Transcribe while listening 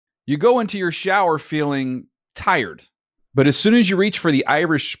You go into your shower feeling tired, but as soon as you reach for the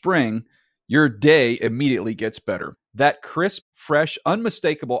Irish Spring, your day immediately gets better. That crisp, fresh,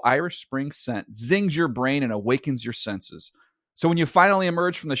 unmistakable Irish Spring scent zings your brain and awakens your senses. So when you finally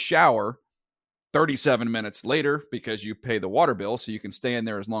emerge from the shower 37 minutes later, because you pay the water bill so you can stay in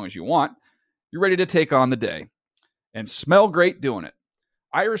there as long as you want, you're ready to take on the day and smell great doing it.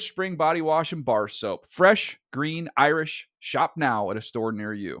 Irish Spring Body Wash and Bar Soap. Fresh, green, Irish. Shop now at a store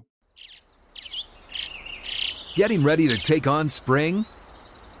near you. Getting ready to take on spring?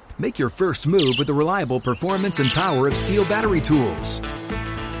 Make your first move with the reliable performance and power of Steel battery tools.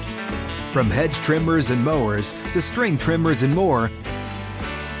 From hedge trimmers and mowers to string trimmers and more,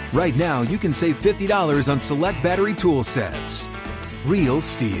 right now you can save $50 on select battery tool sets. Real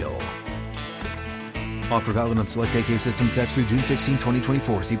Steel. Offer valid on select AK system sets through June 16,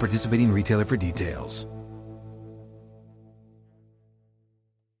 2024. See participating retailer for details.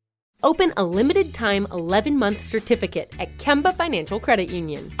 Open a limited-time 11-month certificate at Kemba Financial Credit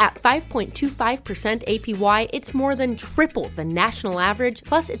Union. At 5.25% APY, it's more than triple the national average,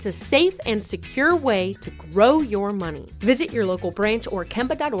 plus it's a safe and secure way to grow your money. Visit your local branch or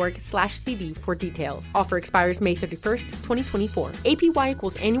kemba.org/cd for details. Offer expires May 31st, 2024. APY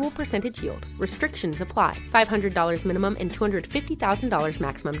equals annual percentage yield. Restrictions apply. $500 minimum and $250,000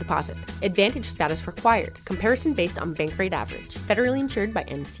 maximum deposit. Advantage status required. Comparison based on bank rate average. Federally insured by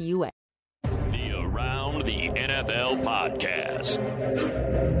NCUA. Around the NFL podcast.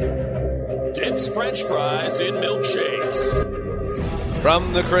 Dips French fries in milkshakes.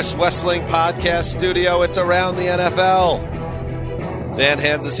 From the Chris Wessling podcast studio, it's Around the NFL. Dan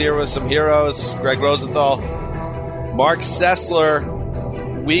Hans is here with some heroes. Greg Rosenthal. Mark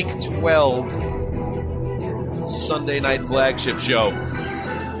Sessler, Week 12, Sunday night flagship show.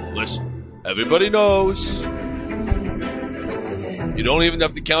 Listen, everybody knows you don't even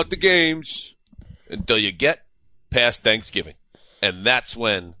have to count the games until you get past Thanksgiving. And that's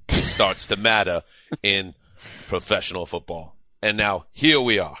when it starts to matter in professional football. And now, here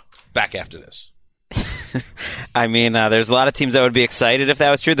we are, back after this. I mean, there's a lot of teams that would be excited if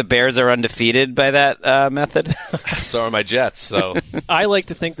that was true. The Bears are undefeated by that method. So are my Jets. So I like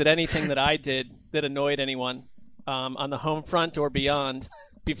to think that anything that I did that annoyed anyone on the home front or beyond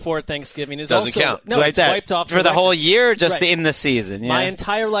before Thanksgiving is doesn't also, count. No, it's wiped off for the whole year, or just right. In the season. Yeah. My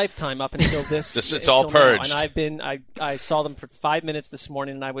entire lifetime up until this, it's all purged. Now. And I saw them for 5 minutes this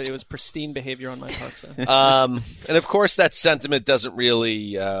morning, and it was pristine behavior on my part. So. And of course, that sentiment doesn't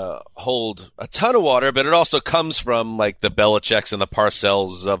really hold a ton of water, but it also comes from like the Belichicks and the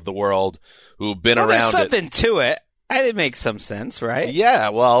Parcells of the world who've been around. There's something to it. It makes some sense, right? Yeah,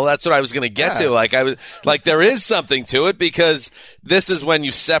 well, that's what I was going to get to. There is something to it because this is when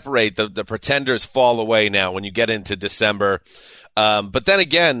you separate the pretenders fall away now when you get into December. But then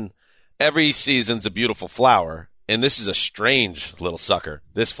again, every season's a beautiful flower, and this is a strange little sucker,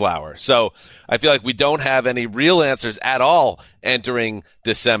 this flower. So I feel like we don't have any real answers at all entering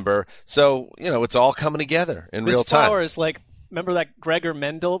December. So, it's all coming together in real time. This flower is like, remember that Gregor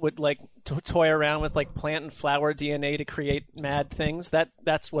Mendel would toy around with plant and flower DNA to create mad things?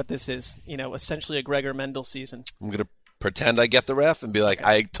 That's what this is. Essentially a Gregor Mendel season. I'm going to pretend I get the ref and be like,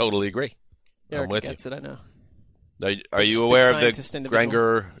 I totally agree. Eric I'm with gets you. it, I know. Are you aware of the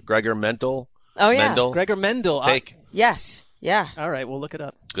Gregor Mendel? Oh, yeah. Mendel Gregor Mendel. take? Yes. Yeah. All right, we'll look it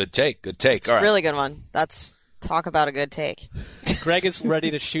up. Good take. It's all right. Really good one. Talk about a good take. Greg is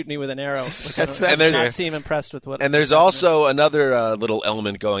ready to shoot me with an arrow. And there's not seem impressed with what. And there's also another little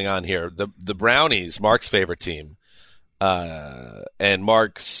element going on here. The Brownies, Mark's favorite team, and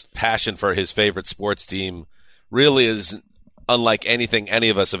Mark's passion for his favorite sports team really is unlike anything any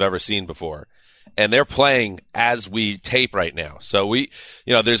of us have ever seen before. And they're playing as we tape right now. So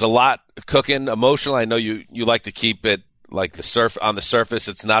there's a lot cooking, emotional. I know you like to keep it like on the surface.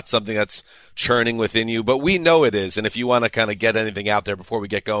 It's not something that's churning within you, but we know it is. And if you want to kind of get anything out there before we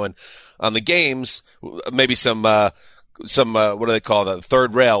get going on the games, maybe some what do they call that?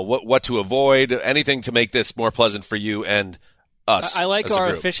 Third rail, what to avoid, anything to make this more pleasant for you and us. I like our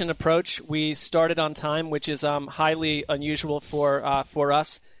efficient approach. We started on time, which is highly unusual for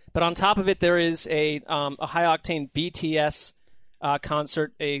us. But on top of it, there is a high octane BTS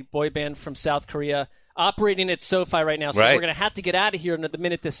concert, a boy band from South Korea, operating at SoFi right now. So We're going to have to get out of here the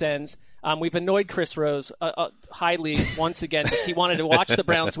minute this ends. We've annoyed Chris Rose highly once again because he wanted to watch the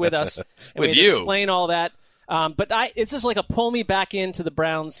Browns with us. And with we had to explain all that. But it's just like a pull me back into the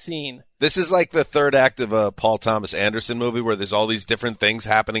Browns scene. This is like the third act of a Paul Thomas Anderson movie where there's all these different things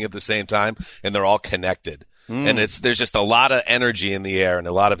happening at the same time, and they're all connected. And there's just a lot of energy in the air, and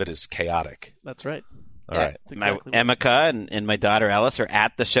a lot of it is chaotic. That's right. All right. That's exactly My Emeka and my daughter Ellis are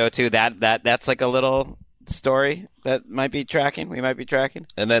at the show too. That's like a little story that might be tracking. We might be tracking.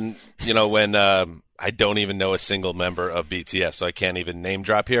 And then, when I don't even know a single member of BTS, so I can't even name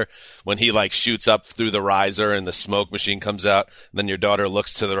drop here. When he shoots up through the riser and the smoke machine comes out, and then your daughter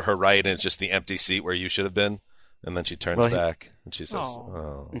looks to her right and it's just the empty seat where you should have been. And then she turns back and she says,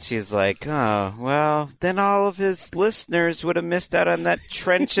 "Oh." And she's like, "Oh, well, then all of his listeners would have missed out on that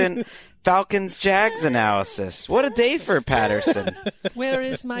trenchant Falcons Jags analysis. What a day for Patterson." Where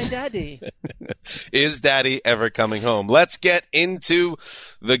is my daddy? Is daddy ever coming home? Let's get into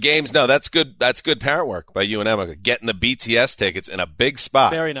the games. No, that's good. That's good parent work by you and Emma. Getting the BTS tickets in a big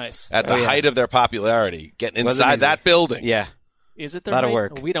spot. Very nice. At the height of their popularity. Getting Wasn't inside easy. that building. Yeah. Is it the Lot of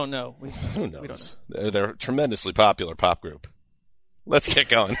right? work. We don't know. Who knows? They're a tremendously popular pop group. Let's get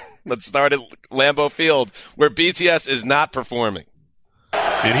going. Let's start at Lambeau Field, where BTS is not performing.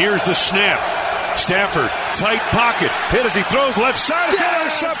 And here's the snap. Stafford, tight pocket. Hit as he throws left side. It's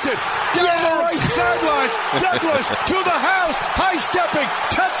intercepted. Down the right sidelines. Douglas to the house. High stepping.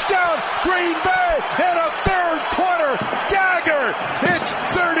 Touchdown. Green Bay. And a third quarter dagger. It's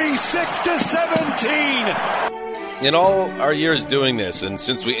 36-17. In all our years doing this, and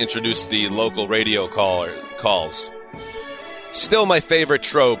since we introduced the local radio calls, still my favorite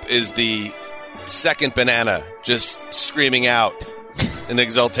trope is the second banana just screaming out in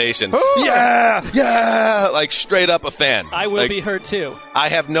exultation. Yeah! Like straight up a fan. I will be heard too. I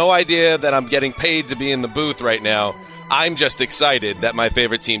have no idea that I'm getting paid to be in the booth right now. I'm just excited that my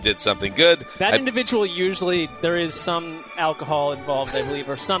favorite team did something good. That individual, usually there is some alcohol involved, I believe,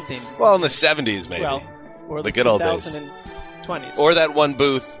 or something. Well, in the 70s, maybe. Well, or the good old days. 2020s. Or that one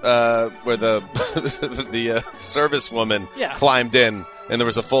booth where the the service woman climbed in and there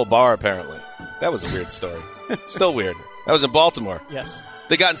was a full bar, apparently. That was a weird story. Still weird. That was in Baltimore. Yes.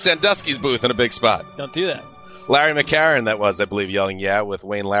 They got in Sandusky's booth in a big spot. Don't do that. Larry McCarron, that was, I believe, yelling yeah with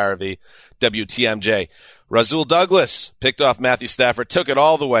Wayne Larrivee, WTMJ. Rasul Douglas picked off Matthew Stafford, took it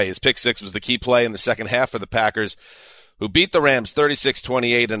all the way. His pick six was the key play in the second half for the Packers, who beat the Rams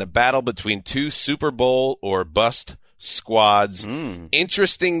 36-28 in a battle between two Super Bowl or bust squads.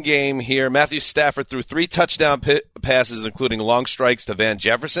 Interesting game here. Matthew Stafford threw 3 touchdown passes, including long strikes to Van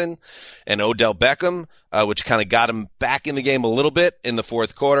Jefferson and Odell Beckham, which kind of got him back in the game a little bit in the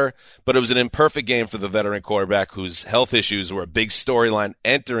fourth quarter. But it was an imperfect game for the veteran quarterback whose health issues were a big storyline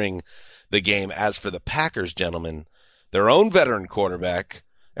entering the game. As for the Packers, gentlemen, their own veteran quarterback,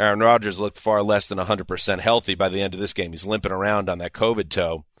 Aaron Rodgers, looked far less than 100% healthy by the end of this game. He's limping around on that COVID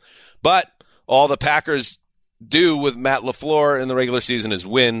toe. But all the Packers do with Matt LaFleur in the regular season is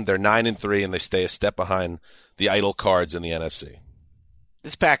win. They're 9-3, and they stay a step behind the idle cards in the NFC.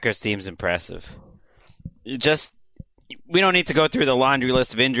 This Packers team's impressive. We don't need to go through the laundry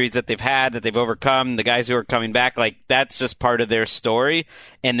list of injuries that they've had, that they've overcome, the guys who are coming back. Like, that's just part of their story,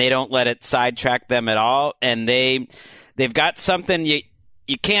 and they don't let it sidetrack them at all. And they've got something you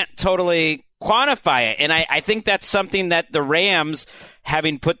can't totally quantify it. And I think that's something that the Rams,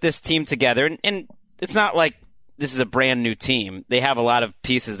 having put this team together, and it's not like this is a brand new team. They have a lot of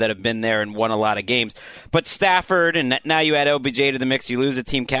pieces that have been there and won a lot of games. But Stafford, and now you add OBJ to the mix, you lose a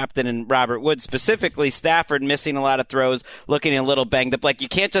team captain and Robert Woods. Specifically, Stafford missing a lot of throws, looking a little banged up. Like, you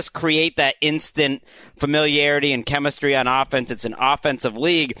can't just create that instant familiarity and chemistry on offense. It's an offensive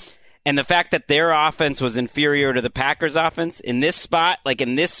league. And the fact that their offense was inferior to the Packers' offense in this spot, like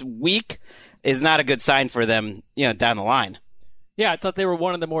in this week, is not a good sign for them, down the line. Yeah, I thought they were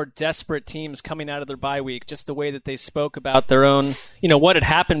one of the more desperate teams coming out of their bye week, just the way that they spoke about their own, what had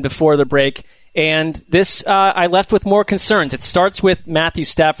happened before the break. And this, I left with more concerns. It starts with Matthew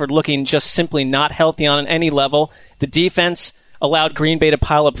Stafford looking just simply not healthy on any level. The defense allowed Green Bay to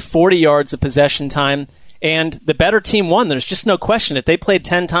pile up 40 yards of possession time, and the better team won. There's just no question. If they played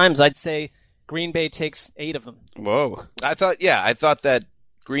 10 times, I'd say Green Bay takes 8 of them. Whoa. I thought that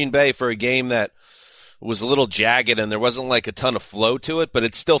Green Bay, for a game that was a little jagged and there wasn't like a ton of flow to it, but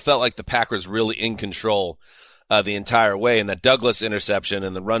it still felt like the Packers really in control the entire way. And that Douglas interception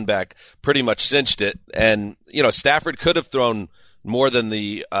and the run back pretty much cinched it. And, Stafford could have thrown more than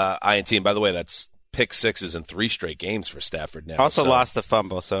the INT. And by the way, that's pick sixes in 3 straight games for Stafford now. Also lost the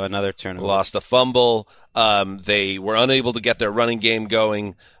fumble, so another turnover. Lost the fumble. They were unable to get their running game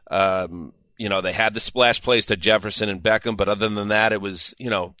going. They had the splash plays to Jefferson and Beckham, but other than that, it was,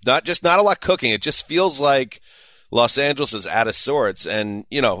 not a lot cooking. It just feels like Los Angeles is out of sorts. And,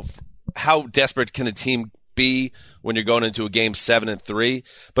 how desperate can a team be when you're going into a game 7-3?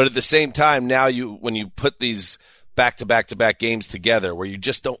 But at the same time, now when you put these back-to-back-to-back games together where you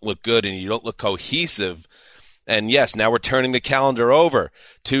just don't look good and you don't look cohesive, And yes, now we're turning the calendar over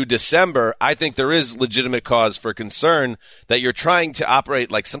to December. I think there is legitimate cause for concern that you're trying to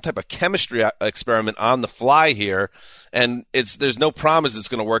operate like some type of chemistry experiment on the fly here. And there's no promise it's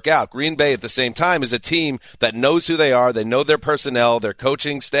going to work out. Green Bay at the same time is a team that knows who they are. They know their personnel. Their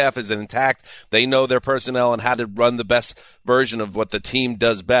coaching staff is intact. They know their personnel and how to run the best version of what the team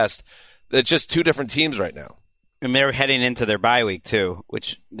does best. It's just two different teams right now. And they're heading into their bye week too,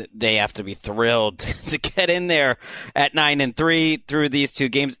 which they have to be thrilled to get in there at 9-3 through these two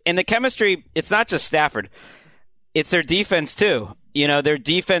games. And the chemistry, it's not just Stafford. It's their defense too. You know, their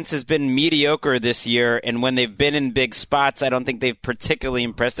defense has been mediocre this year, and when they've been in big spots, I don't think they've particularly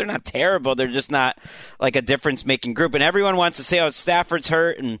impressed. They're not terrible. They're just not like a difference-making group. And everyone wants to say, oh, Stafford's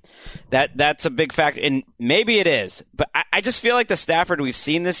hurt, and that's a big factor. And maybe it is. But I just feel like the Stafford we've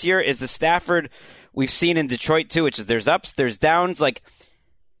seen this year is the Stafford we've seen in Detroit too, which is there's ups, there's downs. Like,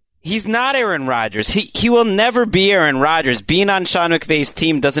 he's not Aaron Rodgers. He will never be Aaron Rodgers. Being on Sean McVay's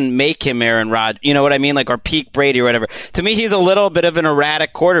team doesn't make him Aaron Rodgers. You know what I mean? Like, or peak Brady or whatever. To me, he's a little bit of an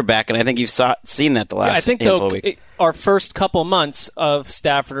erratic quarterback, and I think you've seen that the last handful of weeks. Our first couple months of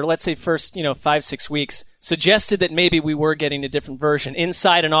Stafford, or let's say first 5-6 weeks, suggested that maybe we were getting a different version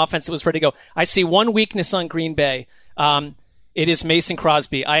inside an offense that was ready to go. I see one weakness on Green Bay. It is Mason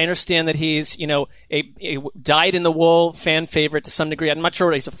Crosby. I understand that he's, a dyed-in-the-wool fan favorite to some degree. I'm not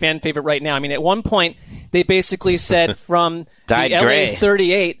sure he's a fan favorite right now. I mean, at one point, they basically said from the LA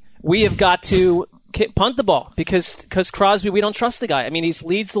 38, we have got to punt the ball because Crosby, we don't trust the guy. I mean, he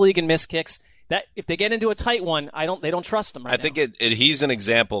leads the league in missed kicks. That if they get into a tight one, they don't trust him right now. I think he's an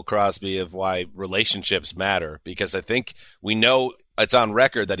example, Crosby, of why relationships matter, because I think we know it's on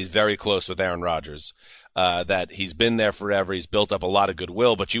record that he's very close with Aaron Rodgers. That he's been there forever. He's built up a lot of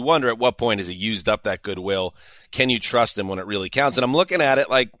goodwill, but you wonder at what point has he used up that goodwill? Can you trust him when it really counts? And I'm looking at it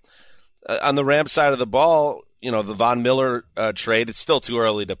like on the Rams side of the ball, the Von Miller trade, it's still too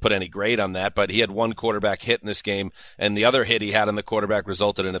early to put any grade on that, but he had one quarterback hit in this game, and the other hit he had on the quarterback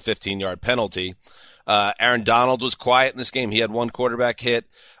resulted in a 15-yard penalty. Aaron Donald was quiet in this game. He had one quarterback hit.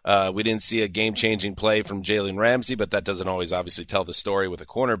 We didn't see a game-changing play from Jalen Ramsey, but that doesn't always obviously tell the story with a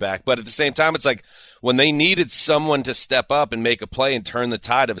cornerback. But at the same time, it's like when they needed someone to step up and make a play and turn the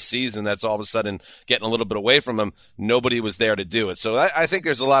tide of a season that's all of a sudden getting a little bit away from them, nobody was there to do it. So I think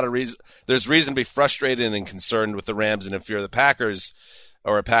there's a lot of reason. There's reason to be frustrated and concerned with the Rams, and if you're the Packers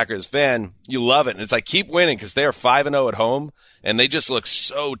or a Packers fan, you love it. And it's like, keep winning, because they are 5-0 at home, and they just look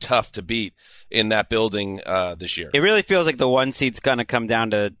so tough to beat in that building this year. It really feels like the one seed's going to come down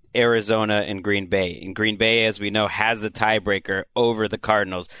to Arizona and Green Bay. And Green Bay, as we know, has the tiebreaker over the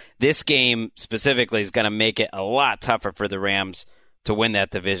Cardinals. This game specifically is going to make it a lot tougher for the Rams to win that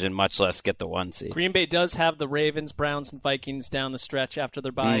division, much less get the one seed. Green Bay does have the Ravens, Browns, and Vikings down the stretch after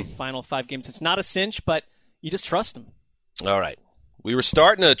their bye final 5 games. It's not a cinch, but you just trust them. All right. We were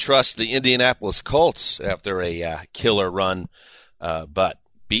starting to trust the Indianapolis Colts after a killer run, but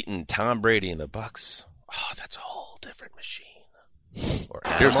beating Tom Brady and the Bucs, that's a whole different machine.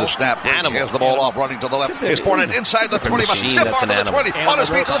 Here's the snap. He has the ball off, running to the left. It's Fournette inside the 20. Stiff arm to the 20. On his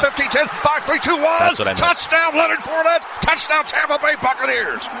feet to the 15, 10, 5, 3, 2, 1. That's what I meant. Touchdown, Leonard Fournette. Touchdown, Tampa Bay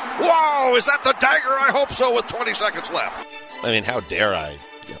Buccaneers. Wow, is that the dagger? I hope so, with 20 seconds left. I mean, how dare I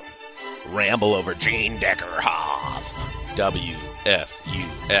ramble over Gene Deckerhoff.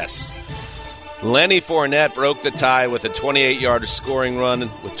 WFUS. Lenny Fournette broke the tie with a 28-yard scoring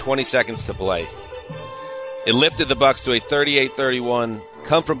run with 20 seconds to play. It lifted the Bucs to a 38-31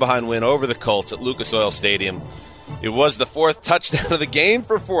 come-from-behind win over the Colts at Lucas Oil Stadium. It was the 4th touchdown of the game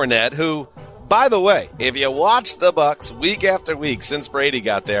for Fournette, who, by the way, if you watch the Bucs week after week since Brady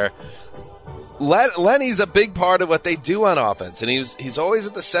got there, Lenny's a big part of what they do on offense, and he's always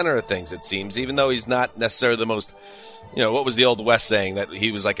at the center of things, it seems, even though he's not necessarily the most, what was the Old West saying, that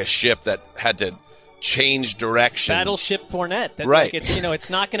he was like a ship that had to change direction. Battleship Fournette. Right. Like it's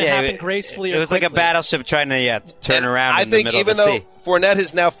not going to happen gracefully or It was quickly. Like a battleship trying to turn around I in the think middle even of the though sea. Fournette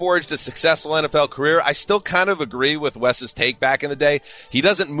has now forged a successful NFL career, I still kind of agree with Wes's take back in the day. He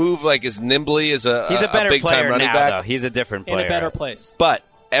doesn't move like as nimbly as He's a better big-time player running now, back. though. He's a different player. In a better place. But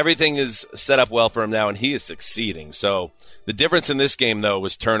everything is set up well for him now, and he is succeeding. So the difference in this game, though,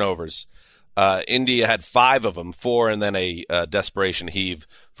 was turnovers. India had 5 of them, 4 and then a desperation heave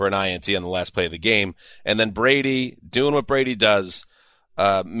for an INT on the last play of the game. And then Brady, doing what Brady does,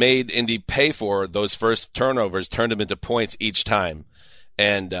 made Indy pay for those first turnovers, turned them into points each time.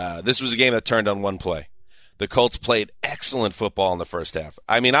 And this was a game that turned on one play. The Colts played excellent football in the first half.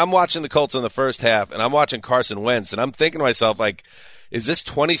 I mean, I'm watching the Colts in the first half, and I'm watching Carson Wentz, and I'm thinking to myself, like, is this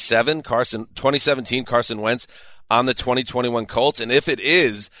 2017 Carson Wentz on the 2021 Colts? And if it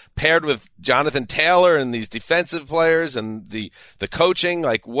is, paired with Jonathan Taylor and these defensive players and the coaching,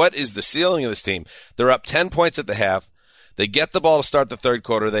 like, what is the ceiling of this team? They're up 10 points at the half. They get the ball to start the third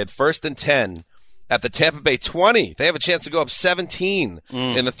quarter. They had 1st and 10 at the Tampa Bay 20. They have a chance to go up 17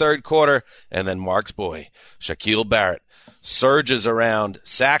 in the third quarter. And then Mark's boy, Shaquille Barrett, surges around,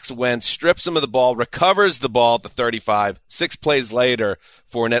 sacks Wentz, strips him of the ball, recovers the ball at the 35. 6 plays later,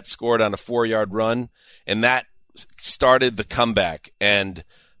 Fournette scored on a 4-yard run, and that started the comeback. And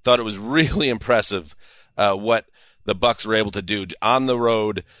thought it was really impressive what the Bucs were able to do on the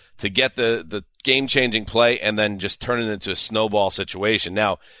road to get the game-changing play and then just turn it into a snowball situation.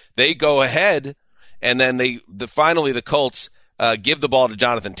 Now, they go ahead, and then finally the Colts give the ball to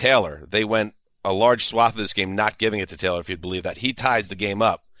Jonathan Taylor. They went a large swath of this game not giving it to Taylor, if you'd believe that. He ties the game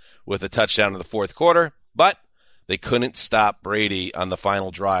up with a touchdown in the fourth quarter, but they couldn't stop Brady on the final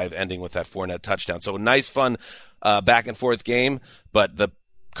drive, ending with that Fournette touchdown. So a nice, fun back-and-forth game, but the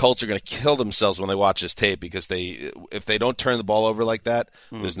Colts are going to kill themselves when they watch this tape because if they don't turn the ball over like that,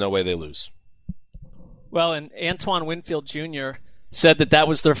 there's no way they lose. Well, and Antoine Winfield Jr. said that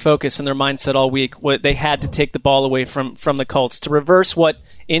was their focus and their mindset all week. They had to take the ball away from the Colts to reverse what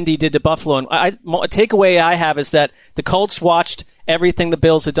Indy did to Buffalo. And a takeaway I have is that the Colts watched everything the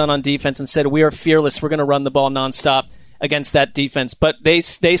Bills had done on defense and said, we are fearless. We're going to run the ball nonstop against that defense. But they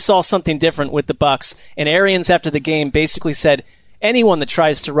saw something different with the Bucs. And Arians, after the game, basically said, anyone that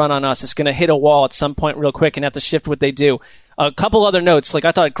tries to run on us is going to hit a wall at some point real quick and have to shift what they do. A couple other notes. Like,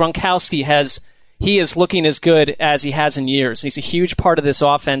 I thought Gronkowski he is looking as good as he has in years. He's a huge part of this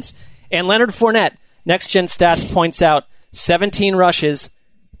offense. And Leonard Fournette, Next Gen Stats points out 17 rushes,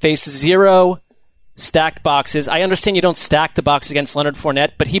 faces 0 stacked boxes. I understand you don't stack the box against Leonard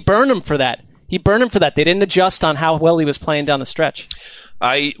Fournette, but he burned him for that. They didn't adjust on how well he was playing down the stretch.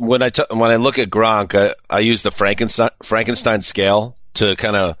 When I look at Gronk, I use the Frankenstein scale to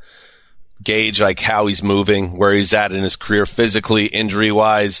kind of gauge like how he's moving, where he's at in his career physically, injury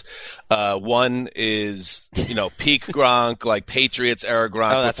wise. 1 is, peak Gronk, like Patriots era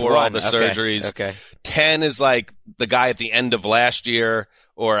Gronk before all the surgeries. Okay. 10 is like the guy at the end of last year,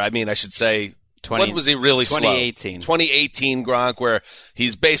 or I should say, when was he really 2018. slow? 2018 Gronk, where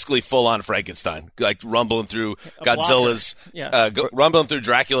he's basically full on Frankenstein, like rumbling through Godzilla's, rumbling through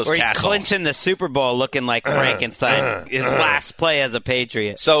Dracula's castle. Where he's clinching the Super Bowl looking like Frankenstein, his last play as a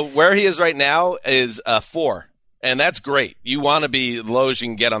Patriot. So where he is right now is 4. And that's great. You want to be low as you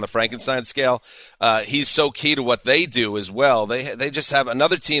can get on the Frankenstein scale. He's so key to what they do as well. They just have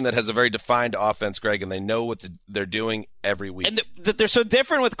another team that has a very defined offense, Greg, and they know what they're doing every week. And they're so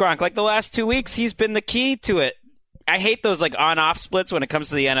different with Gronk. Like the last 2 weeks, he's been the key to it. I hate those like on-off splits when it comes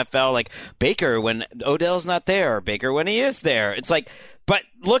to the NFL, like Baker when Odell's not there, or Baker when he is there. It's like, but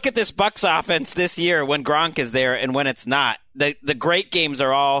look at this Bucs offense this year when Gronk is there and when it's not. The great games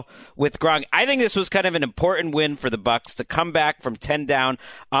are all with Gronk. I think this was kind of an important win for the Bucs to come back from 10 down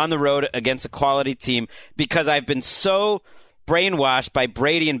on the road against a quality team, because I've been so brainwashed by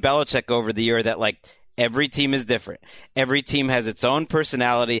Brady and Belichick over the year that like every team is different. Every team has its own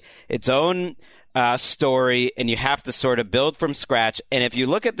personality, its own story, and you have to sort of build from scratch. And if you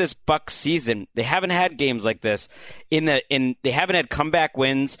look at this Bucs season, they haven't had games like this. They haven't had comeback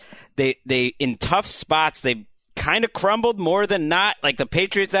wins. They in tough spots, they've kind of crumbled more than not. Like the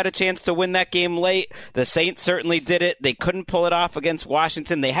Patriots had a chance to win that game late. The Saints certainly did it. They couldn't pull it off against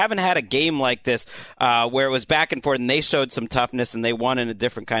Washington. They haven't had a game like this where it was back and forth, and they showed some toughness, and they won in a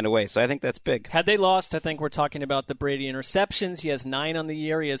different kind of way. So I think that's big. Had they lost, I think we're talking about the Brady interceptions. He has 9 on the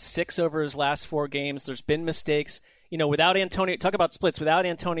year. He has 6 over his last 4 games. There's been mistakes. Without Antonio, talk about splits. Without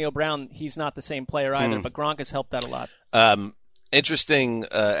Antonio Brown, he's not the same player either, but Gronk has helped that a lot. Interesting,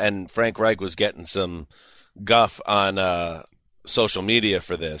 and Frank Reich was getting some guff on social media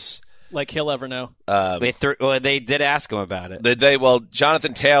for this. Like he'll ever know. They did ask him about it. Did they? Well,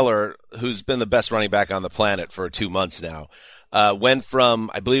 Jonathan Taylor, who's been the best running back on the planet for 2 months now, went from,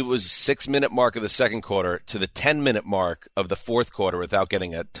 I believe it was 6-minute mark of the second quarter to the 10-minute mark of the fourth quarter without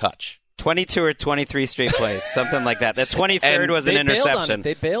getting a touch. 22 or 23 straight plays, something like that. The 23rd was an interception.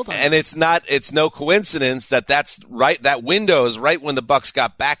 They bailed on it. And it's no coincidence that's right. That window is right when the Bucs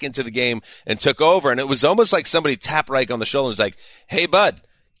got back into the game and took over. And it was almost like somebody tapped Reich on the shoulder and was like, "Hey, bud,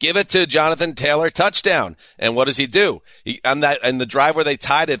 give it to Jonathan Taylor, touchdown." And what does he do? On the drive where they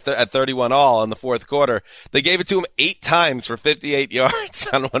tied it at 31-all in the fourth quarter, they gave it to him 8 times for 58 yards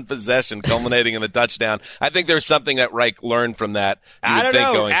on one possession, culminating in the touchdown. I think there's something that Reich learned from that. I don't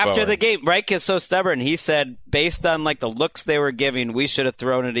know. After forward. The game, Reich is so stubborn. He said, based on like the looks they were giving, we should have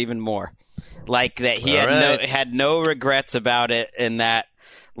thrown it even more. Like that he All had no regrets about it, and that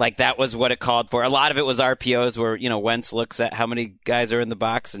like that was what it called for. A lot of it was RPOs where, Wentz looks at how many guys are in the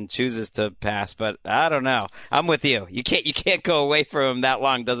box and chooses to pass, but I don't know. I'm with you. You can't go away from him that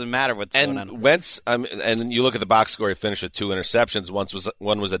long. Doesn't matter what's going on. And Wentz, and you look at the box score, he finished with 2 interceptions.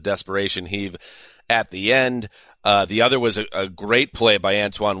 One was a desperation heave at the end. The other was a great play by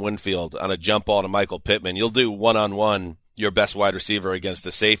Antoine Winfield on a jump ball to Michael Pittman. You'll do one-on-one your best wide receiver against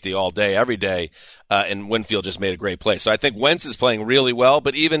the safety all day, every day, and Winfield just made a great play. So I think Wentz is playing really well,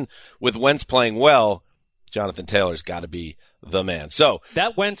 but even with Wentz playing well, Jonathan Taylor's got to be the man. So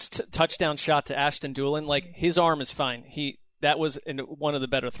that Wentz touchdown shot to Ashton Doolin, like his arm is fine. That was one of the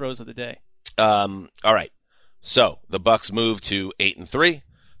better throws of the day. All right. So the Bucs move to 8-3.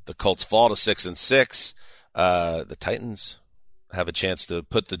 The Colts fall to 6-6. The Titans have a chance to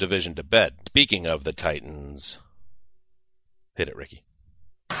put the division to bed. Speaking of the Titans, hit it, Ricky.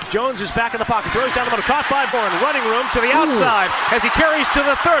 Jones is back in the pocket, throws down the middle, caught by Bourne, running room to the outside as he carries to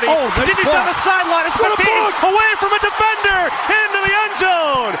the 30. Continues down the sideline, and 15, away from a defender, into the end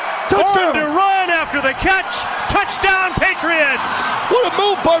zone. Bourne to run after the catch. Touchdown, Patriots. What a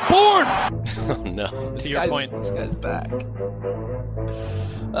move by Bourne. Oh, no. To your point. This guy's back.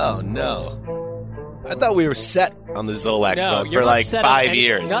 Oh, no. I thought we were set on the Zolak front for like 5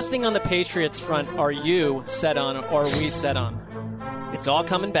 years. Nothing on the Patriots front are you set on or we set on. It's all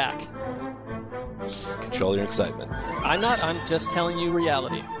coming back. Control your excitement. I'm not. I'm just telling you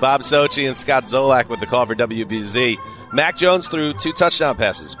reality. Bob Sochi and Scott Zolak with the call for WBZ. Mac Jones threw 2 touchdown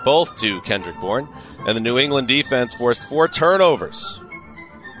passes, both to Kendrick Bourne, and the New England defense forced 4 turnovers.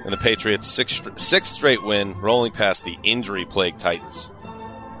 And the Patriots' sixth straight win, rolling past the injury-plagued Titans.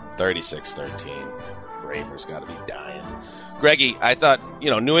 36-13. Ravens got to be dying. Greggy, I thought,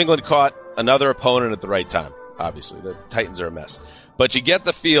 New England caught another opponent at the right time. Obviously, the Titans are a mess. But you get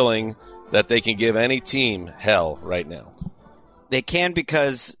the feeling that they can give any team hell right now. They can,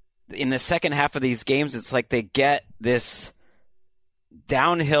 because in the second half of these games, it's like they get this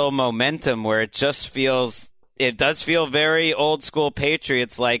downhill momentum where it does feel very old school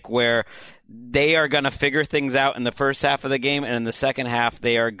Patriots, like where they are going to figure things out in the first half of the game, and in the second half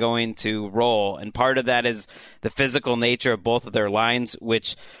they are going to roll. And part of that is the physical nature of both of their lines,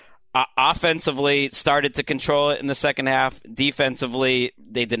 which offensively started to control it in the second half. Defensively,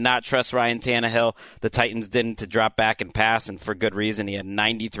 they did not trust Ryan Tannehill. The Titans didn't, to drop back and pass, and for good reason. He had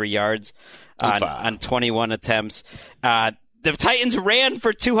 93 yards on 21 attempts. The Titans ran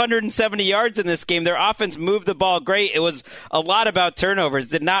for 270 yards in this game. Their offense moved the ball great. It was a lot about turnovers.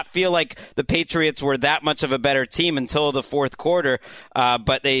 Did not feel like the Patriots were that much of a better team until the fourth quarter,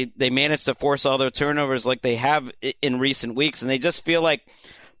 but they managed to force all their turnovers like they have in recent weeks, and they just feel like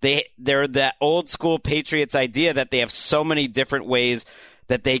they're that old school Patriots idea that they have so many different ways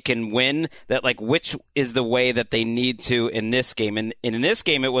that they can win, that like which is the way that they need to in this game. And in this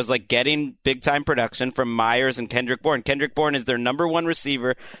game, it was like getting big-time production from Myers and Kendrick Bourne. Kendrick Bourne is their number 1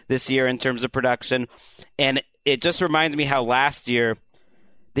 receiver this year in terms of production. And it just reminds me how last year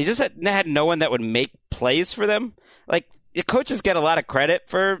they just had no one that would make plays for them. Like, the coaches get a lot of credit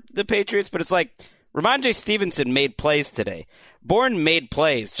for the Patriots, but it's like Ramondre Stevenson made plays today. Bourne made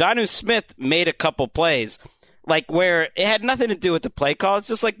plays. Jonnu Smith made a couple plays. Like, where it had nothing to do with the play call. It's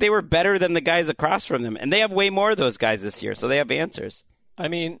just like they were better than the guys across from them. And they have way more of those guys this year, so they have answers. I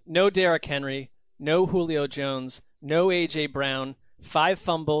mean, no Derrick Henry, no Julio Jones, no A.J. Brown, 5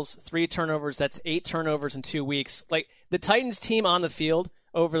 fumbles, 3 turnovers. That's 8 turnovers in 2 weeks. Like, the Titans team on the field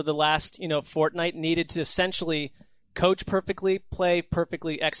over the last, fortnight needed to essentially coach perfectly, play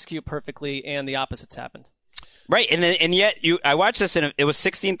perfectly, execute perfectly, and the opposites happened. Right, and yet I watched this, and it was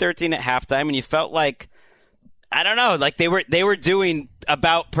 16-13 at halftime, and you felt like, I don't know, like they were doing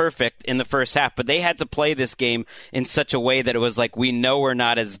about perfect in the first half, but they had to play this game in such a way that it was like, we know we're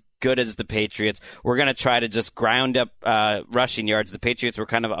not as good as the Patriots. We're going to try to just ground up rushing yards. The Patriots were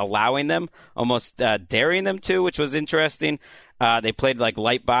kind of allowing them, almost daring them to, which was interesting. They played like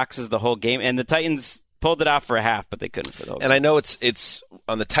light boxes the whole game, and the Titans pulled it off for a half, but they couldn't for the whole game. And I know it's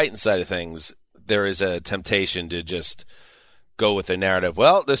on the Titans side of things, there is a temptation to just go with the narrative,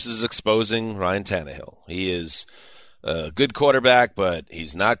 well, this is exposing Ryan Tannehill. He is a good quarterback, but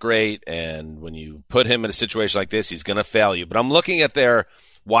he's not great, and when you put him in a situation like this, he's going to fail you. But I'm looking at their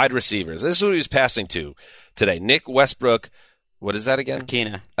wide receivers. This is who he was passing to today. Nick Westbrook, what is that again?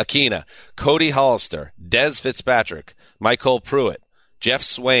 Akina. Cody Hollister, Dez Fitzpatrick, Michael Pruitt, Jeff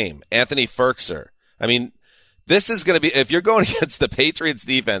Swaim, Anthony Ferkser. I mean, this is going to be, if you're going against the Patriots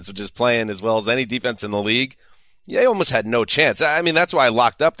defense, which is playing as well as any defense in the league, Yeah, he almost had no chance. I mean, that's why I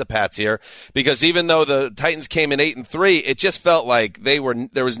locked up the Pats here, because even though the Titans came in 8-3, it just felt like there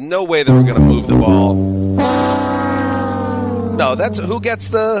was no way they were going to move the ball. No, that's who gets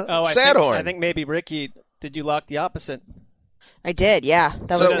the sad horn. I think maybe Ricky. Did you lock the opposite? I did, yeah.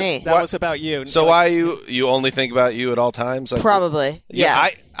 That was me. That was about you. So why you only think about you at all times? Probably, yeah.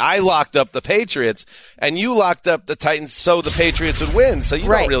 I locked up the Patriots, and you locked up the Titans so the Patriots would win, so you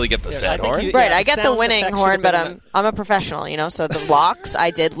don't really get the sad horn. Right, I get the winning horn, but I'm a professional, so the locks, I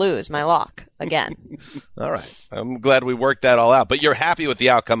did lose my lock again. All right. I'm glad we worked that all out, but you're happy with the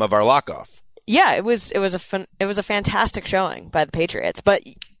outcome of our lock-off. Yeah, it was a fantastic showing by the Patriots. But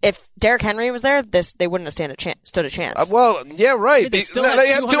if Derrick Henry was there, they wouldn't have stood a chance. Well, yeah, right. They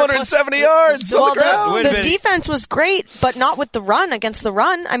had 270 yards on the ground. The defense was great, but not with the run against the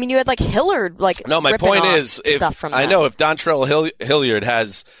run. I mean, you had Hillard No, my point is, if Dontrell Hilliard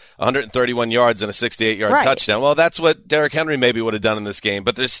has 131 yards and a 68-yard touchdown. Well, that's what Derrick Henry maybe would have done in this game,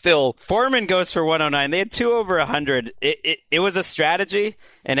 but there's still... Foreman goes for 109. They had 2 over 100. It was a strategy,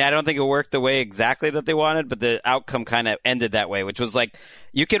 and I don't think it worked the way exactly that they wanted, but the outcome kind of ended that way, which was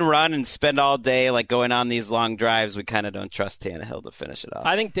you can run and spend all day going on these long drives. We kind of don't trust Tannehill to finish it off.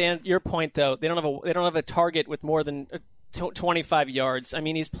 I think, Dan, your point, though, they don't have a target with more than 25 yards. I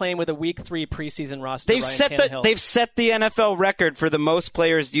mean, he's playing with a Week 3 preseason roster. They've set the NFL record for the most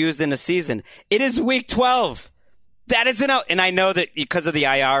players used in a season. It is Week 12. That isn't out. And I know that because of the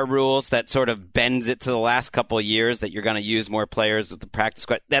IR rules, that sort of bends it to the last couple of years that you're going to use more players with the practice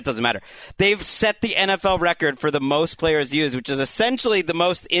squad. That doesn't matter. They've set the NFL record for the most players used, which is essentially the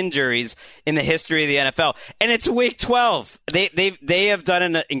most injuries in the history of the NFL. And it's Week 12. They have done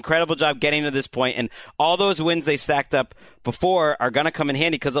an incredible job getting to this point, and all those wins they stacked up before are going to come in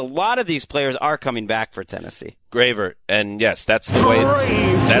handy because a lot of these players are coming back for Tennessee. Graver, and yes, that's the way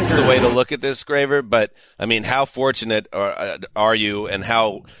to look at this, Graver. But I mean, how fortunate are you, and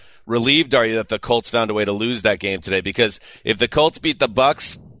how relieved are you that the Colts found a way to lose that game today? Because if the Colts beat the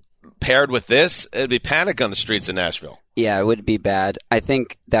Bucs paired with this, it'd be panic on the streets of Nashville. Yeah, it would be bad. I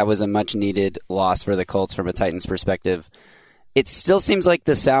think that was a much-needed loss for the Colts from a Titans perspective. It still seems like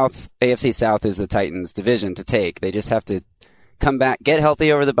the AFC South is the Titans' division to take. They just have to come back, get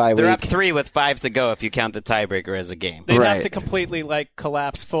healthy over the bye week. They're up 3 with 5 to go if you count the tiebreaker as a game. They'd have to completely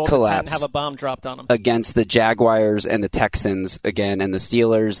collapse full to 10 and have a bomb dropped on them. Against the Jaguars and the Texans again, and the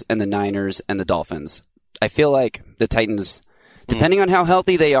Steelers and the Niners and the Dolphins. I feel like the Titans, depending on how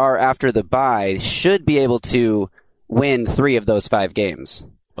healthy they are after the bye, should be able to win 3 of those 5 games.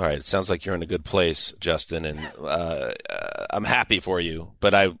 All right, it sounds like you're in a good place, Justin, and I'm happy for you.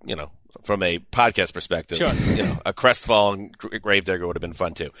 But from a podcast perspective, sure. A crestfallen Gravedigger would have been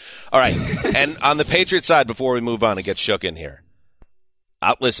fun too. All right, and on the Patriots side, before we move on and get shook in here,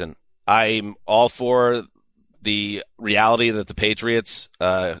 listen, I'm all for the reality that the Patriots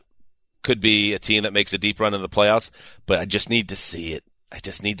could be a team that makes a deep run in the playoffs, but I just need to see it. I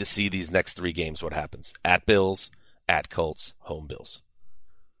just need to see these next 3 games what happens. At Bills, at Colts, home Bills.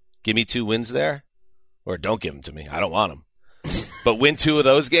 Give me 2 wins there, or don't give them to me. I don't want them. But win 2 of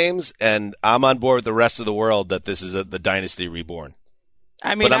those games, and I'm on board with the rest of the world that this is the dynasty reborn.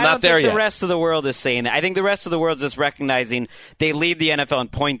 I mean, but I'm not there think yet. The rest of the world is saying that. I think the rest of the world is just recognizing they lead the NFL in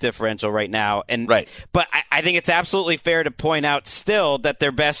point differential right now. And right. But I think it's absolutely fair to point out still that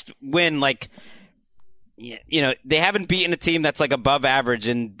their best win, they haven't beaten a team that's above average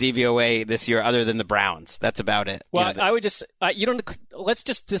in DVOA this year other than the Browns. That's about it. Well, I would just let's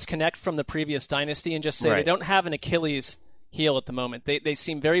just disconnect from the previous dynasty and just say They don't have an Achilles heel at the moment. They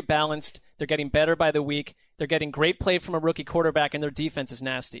seem very balanced. They're getting better by the week. They're getting great play from a rookie quarterback, and their defense is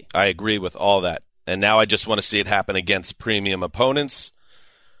nasty. I agree with all that. And now I just want to see it happen against premium opponents.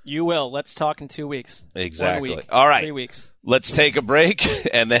 You will. Let's talk in 2 weeks. Exactly. 1 week. All right. 3 weeks. Let's take a break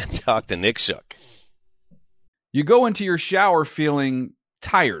and then talk to Nick Shook. You go into your shower feeling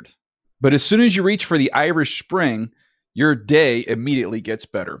tired, but as soon as you reach for the Irish Spring, your day immediately gets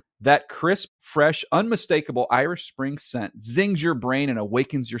better. That crisp, fresh, unmistakable Irish Spring scent zings your brain and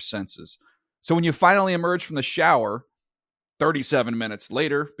awakens your senses. So when you finally emerge from the shower, 37 minutes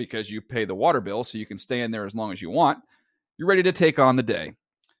later, because you pay the water bill so you can stay in there as long as you want, you're ready to take on the day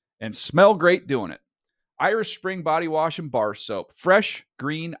and smell great doing it. Irish Spring Body Wash and Bar Soap. Fresh,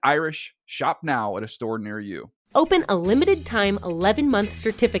 green, Irish. Shop now at a store near you. Open a limited-time 11-month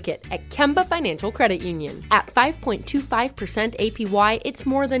certificate at Kemba Financial Credit Union. At 5.25% APY, it's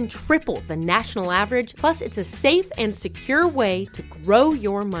more than triple the national average, plus it's a safe and secure way to grow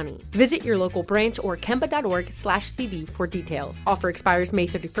your money. Visit your local branch or kemba.org/CD for details. Offer expires May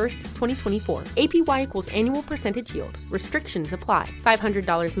 31st, 2024. APY equals annual percentage yield. Restrictions apply.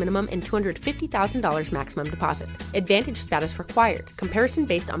 $500 minimum and $250,000 maximum deposit. Advantage status required. Comparison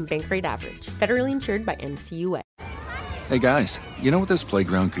based on bank rate average. Federally insured by NCUA. Hey guys, you know what this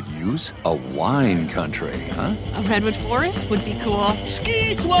playground could use? A wine country, huh? A redwood forest would be cool.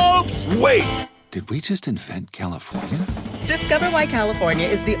 Ski slopes! Wait! Did we just invent California? Discover why California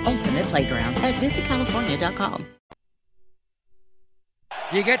is the ultimate playground at visitcalifornia.com.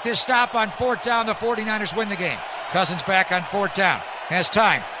 You get this stop on fourth down. The 49ers win the game. Cousins back on fourth down. Has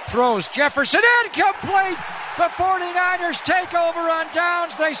time. Throws. Jefferson incomplete. The 49ers take over on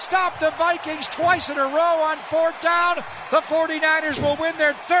downs. They stop the Vikings twice in a row on fourth down. The 49ers will win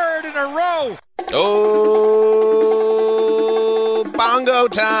their third in a row. Oh, bongo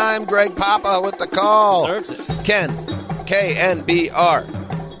time. Greg Papa with the call. Deserves it. Ken, KNBR.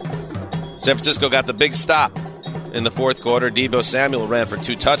 San Francisco got the big stop in the fourth quarter. Deebo Samuel ran for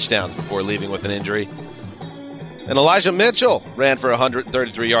 2 touchdowns before leaving with an injury. And Elijah Mitchell ran for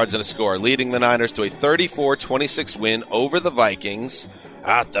 133 yards and a score, leading the Niners to a 34-26 win over the Vikings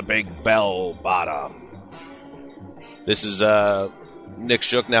at the Big Bell Bottom. This is Nick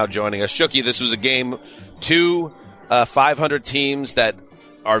Shook now joining us. Shooky, this was a game, 2 500 teams that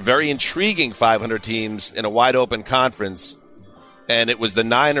are very intriguing 500 teams in a wide-open conference, and it was the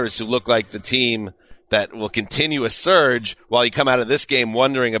Niners who looked like the team that will continue a surge while you come out of this game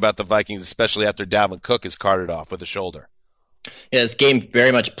wondering about the Vikings, especially after Dalvin Cook is carted off with a shoulder. Yeah, this game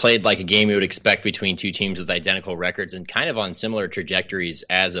very much played like a game you would expect between two teams with identical records and kind of on similar trajectories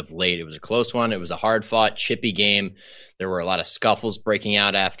as of late. It was a close one. It was a hard-fought, chippy game. There were a lot of scuffles breaking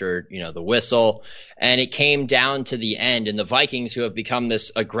out after, the whistle. And it came down to the end. And the Vikings, who have become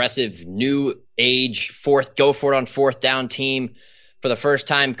this aggressive, new age, go for it on fourth down team, for the first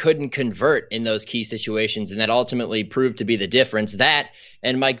time couldn't convert in those key situations, and that ultimately proved to be the difference. That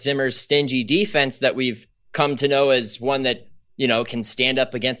and Mike Zimmer's stingy defense that we've come to know as one that, can stand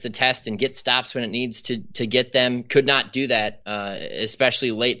up against the test and get stops when it needs to get them, could not do that,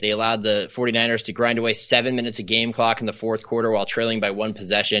 especially late. They allowed the 49ers to grind away 7 minutes of game clock in the fourth quarter while trailing by 1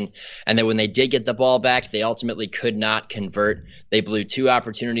 possession. And then when they did get the ball back, they ultimately could not convert. They blew 2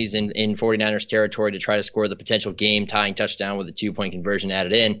 opportunities in 49ers territory to try to score the potential game-tying touchdown with a 2-point conversion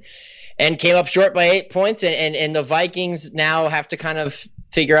added in, and came up short by 8 points. And the Vikings now have to kind of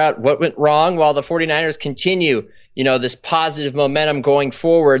figure out what went wrong while the 49ers continue this positive momentum going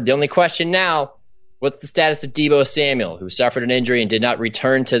forward. The only question now, what's the status of Deebo Samuel, who suffered an injury and did not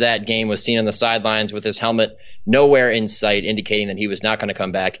return to that game, was seen on the sidelines with his helmet nowhere in sight, indicating that he was not going to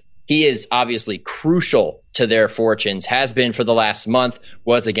come back. He is obviously crucial to their fortunes, has been for the last month,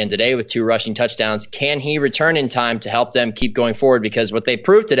 was again today with 2 rushing touchdowns. Can he return in time to help them keep going forward? Because what they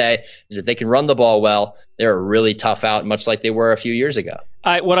proved today is if they can run the ball well, they're a really tough out, much like they were a few years ago.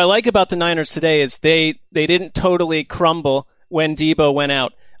 What I like about the Niners today is they didn't totally crumble when Deebo went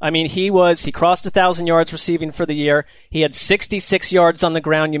out. I mean, he crossed 1,000 yards receiving for the year. He had 66 yards on the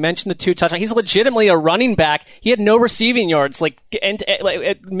ground. You mentioned the 2 touchdowns. He's legitimately a running back. He had no receiving yards,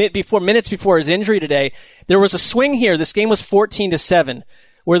 minutes before his injury today. There was a swing here. This game was 14-7,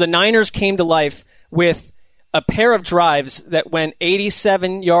 where the Niners came to life with a pair of drives that went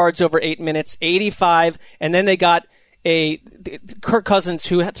 87 yards over 8 minutes, 85, and then they got Kirk Cousins,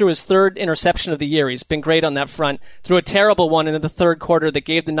 who threw his 3rd interception of the year. He's been great on that front. Threw a terrible one in the third quarter that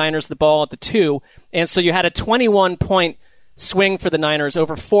gave the Niners the ball at the 2. And so you had a 21-point swing for the Niners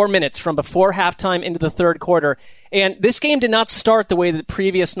over 4 minutes from before halftime into the third quarter. And this game did not start the way that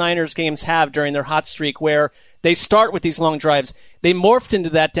previous Niners games have during their hot streak, where they start with these long drives. They morphed into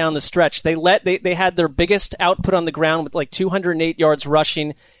that down the stretch. They had their biggest output on the ground with 208 yards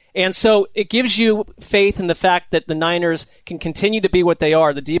rushing. And so it gives you faith in the fact that the Niners can continue to be what they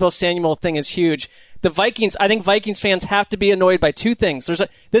are. The Deebo Samuel thing is huge. The Vikings, I think Vikings fans have to be annoyed by 2 things.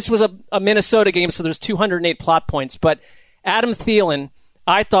 This was a Minnesota game, so there's 208 plot points. But Adam Thielen,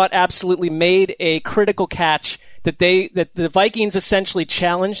 I thought, absolutely made a critical catch that the Vikings essentially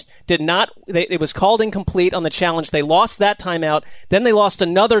challenged. It was called incomplete on the challenge. They lost that timeout. Then they lost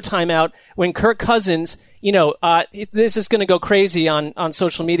another timeout when Kirk Cousins, this is going to go crazy on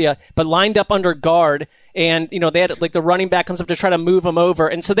social media, but lined up under guard, and they had the running back comes up to try to move him over,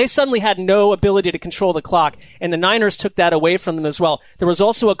 and so they suddenly had no ability to control the clock, and the Niners took that away from them as well. There was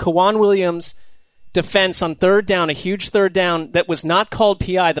also a Kwan Williams defense on third down, a huge third down that was not called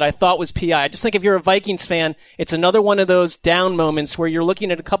PI that I thought was PI. I just think if you're a Vikings fan, it's another one of those down moments where you're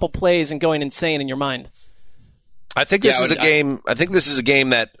looking at a couple plays and going insane in your mind. I think this is a game. I think this is a game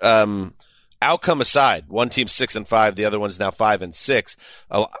that, outcome aside, one team's 6-5, the other one's now 5-6.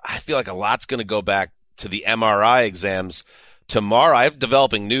 I feel like a lot's going to go back to the MRI exams tomorrow. I have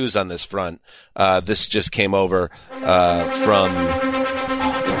developing news on this front. This just came over from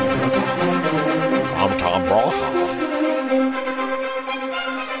Tom Braha.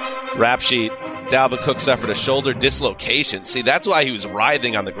 Rap sheet. Dalvin Cook suffered a shoulder dislocation. See, that's why he was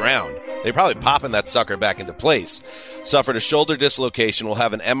writhing on the ground. They're probably popping that sucker back into place. Suffered a shoulder dislocation. Will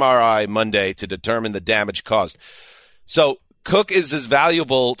have an MRI Monday to determine the damage caused. So Cook is as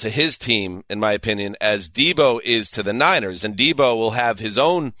valuable to his team, in my opinion, as Debo is to the Niners. And Debo will have his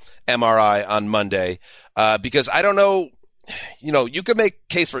own MRI on Monday because I don't know, you could make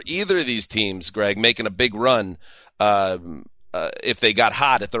a case for either of these teams, Greg, making a big run if they got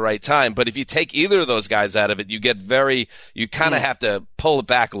hot at the right time. But if you take either of those guys out of it, you kind of have to pull it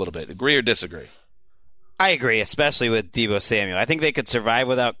back a little bit. Agree or disagree? I agree, especially with Deebo Samuel. I think they could survive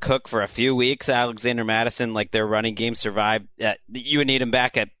without Cook for a few weeks. Alexander Mattison, like their running game survived. You would need him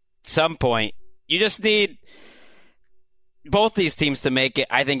back at some point. You just need both these teams to make it,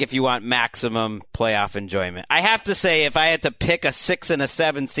 I think, if you want maximum playoff enjoyment. I have to say, if I had to pick a 6 and a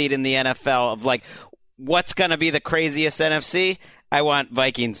 7 seed in the NFL of like what's going to be the craziest NFC, I want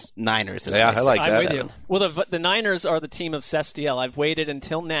Vikings-Niners. Yeah, I like that. I'm with you. Well, the Niners are the team of Cestiel. I've waited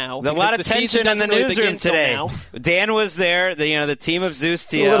until now. A lot of tension in the newsroom today. Dan was there. The team of Zeus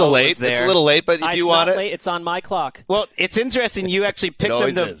T.L. It's a little late. It's a little late, but if you want it. Late. It's on my clock. Well, it's interesting. You actually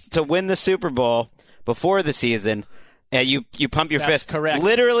picked them to win the Super Bowl before the season. You pump your fist. Correct.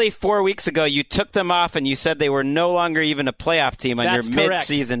 Literally 4 weeks ago, you took them off and you said they were no longer even a playoff team on your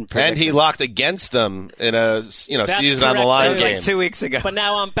mid-season prediction. And he locked against them in a season on the line game. Like 2 weeks ago. But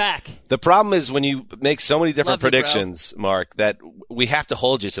now I'm back. The problem is when you make so many different predictions, Mark, that we have to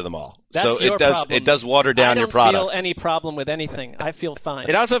hold you to them all. That's so it does water down your product. I don't feel any problem with anything. I feel fine.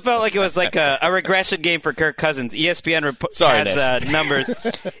 It also felt like it was like a regression game for Kirk Cousins. ESPN has numbers.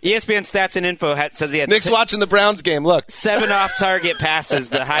 ESPN Stats and Info says he had Nick's watching the Browns game. Look. 7 off-target passes,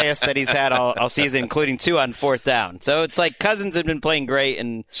 the highest that he's had all season, including 2 on fourth down. So it's like Cousins had been playing great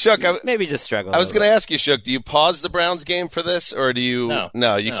and Shook, maybe just struggled. I was going to ask you, Shook, do you pause the Browns game for this, or do you?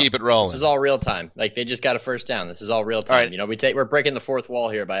 No, you keep it rolling. This is all real time. Like they just got a first down. This is all real time. All right. We're breaking the fourth wall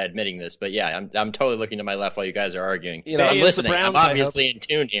here by admitting this, but yeah, I'm totally looking to my left while you guys are arguing. I'm listening. Browns, I'm obviously in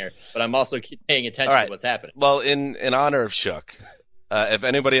tune here, but I'm also paying attention to what's happening. Well, in honor of Shook, if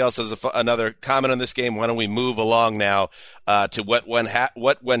anybody else has another comment on this game, why don't we move along now to what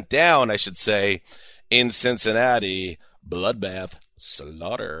went down, I should say, in Cincinnati. Bloodbath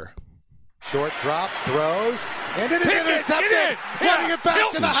slaughter. Short drop, throws, and it is intercepted. Running it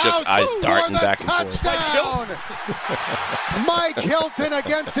back to the house. Shook's eyes darting back and forth. Touchdown. Mike Hilton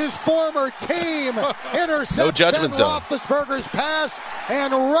against his former team intercepts no judgment zone. Roethlisberger's pass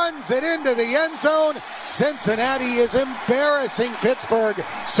and runs it into the end zone. Cincinnati is embarrassing Pittsburgh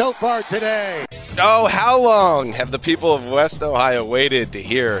so far today. Oh, how long have the people of West Ohio waited to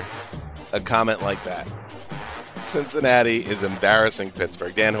hear a comment like that? Cincinnati is embarrassing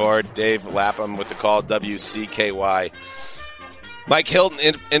Pittsburgh. Dan Horde, Dave Lapham with the call, WCKY. Mike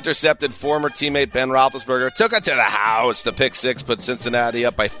Hilton intercepted former teammate Ben Roethlisberger, took it to the house. The pick six put Cincinnati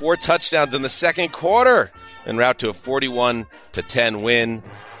up by 4 touchdowns in the second quarter en route to a 41-10 win.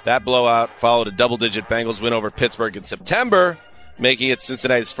 That blowout followed a double-digit Bengals win over Pittsburgh in September, making it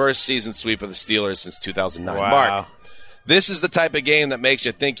Cincinnati's first season sweep of the Steelers since 2009. Wow. Mark, this is the type of game that makes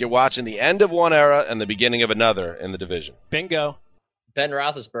you think you're watching the end of one era and the beginning of another in the division. Bingo. Ben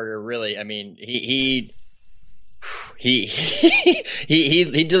Roethlisberger, really, I mean, he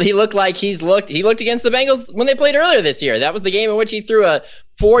looked like he looked against the Bengals when they played earlier this year. That was the game in which he threw a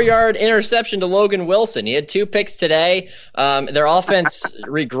 4-yard interception to Logan Wilson. He had 2 picks today. Their offense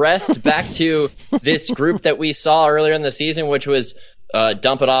regressed back to this group that we saw earlier in the season, which was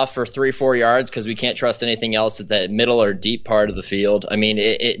dump it off for 3-4 yards because we can't trust anything else at that middle or deep part of the field. I mean,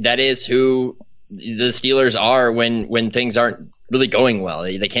 that is who the Steelers are when things aren't really going well.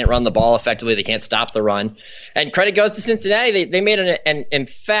 They can't run the ball effectively. They can't stop the run. And credit goes to Cincinnati. They made an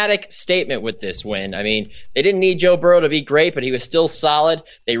emphatic statement with this win. I mean, they didn't need Joe Burrow to be great, but he was still solid.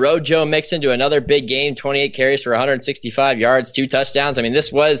 They rode Joe Mixon to another big game, 28 carries for 165 yards, 2 touchdowns. I mean,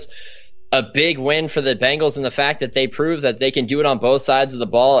 this was a big win for the Bengals in the fact that they proved that they can do it on both sides of the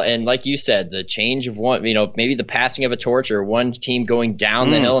ball. And like you said, the change of one, maybe the passing of a torch, or one team going down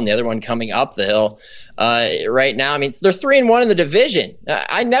the hill and the other one coming up the hill. Right now, I mean, they're 3-1 in the division.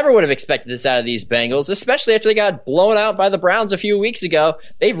 I never would have expected this out of these Bengals, especially after they got blown out by the Browns a few weeks ago.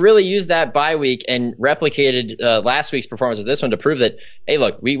 They've really used that bye week and replicated last week's performance with this one to prove that, hey,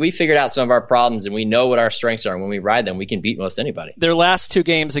 look, we figured out some of our problems and we know what our strengths are. And when we ride them, we can beat most anybody. Their last two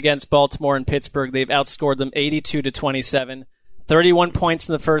games against Baltimore and Pittsburgh, they've outscored them 82-27. 31 points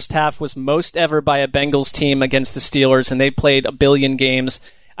in the first half was most ever by a Bengals team against the Steelers, and they played a billion games.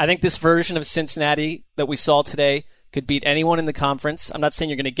 I think this version of Cincinnati that we saw today could beat anyone in the conference. I'm not saying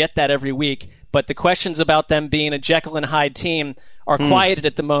you're going to get that every week, but the questions about them being a Jekyll and Hyde team are quieted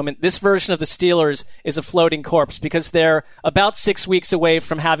at the moment. This version of the Steelers is a floating corpse because they're about 6 weeks away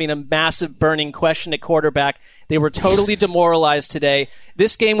from having a massive burning question at quarterback. They were totally demoralized today.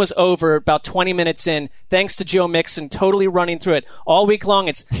 This game was over about 20 minutes in, thanks to Joe Mixon totally running through it. All week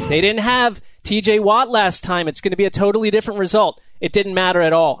long, they didn't have TJ Watt last time. It's going to be a totally different result. It didn't matter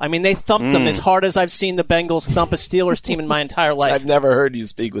at all. I mean, they thumped them as hard as I've seen the Bengals thump a Steelers team in my entire life. I've never heard you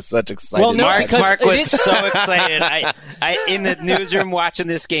speak with such excitement. Well, no, Mark was so excited. I in the newsroom watching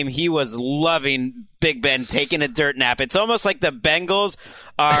this game, he was loving Big Ben taking a dirt nap. It's almost like the Bengals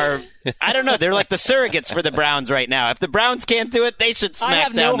are, I don't know, they're like the surrogates for the Browns right now. If the Browns can't do it, they should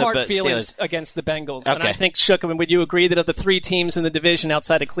smack down the Steelers. I have no hard feelings against the Bengals. Okay. And I think, Shook, would you agree that of the three teams in the division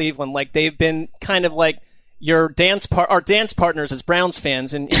outside of Cleveland, like they've been kind of like our dance partners as Browns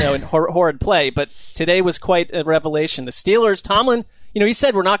fans in horrid play, but today was quite a revelation. The Steelers, Tomlin, he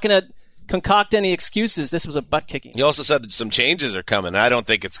said we're not going to concoct any excuses. This was a butt kicking. He also said that some changes are coming. I don't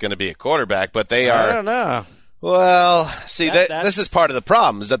think it's going to be a quarterback, but they are. I don't know. Well, see, this is part of the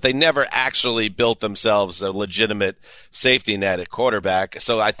problem, is that they never actually built themselves a legitimate safety net at quarterback.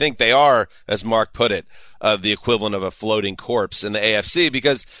 So I think they are, as Mark put it, the equivalent of a floating corpse in the AFC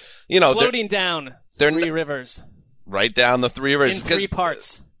because, floating down three rivers. Right down the three rivers. In three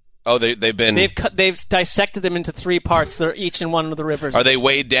parts. Oh, they've dissected them into three parts. They're each in one of the rivers. Are they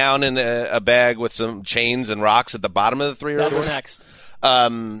weighed down in a bag with some chains and rocks at the bottom of the three rivers? That's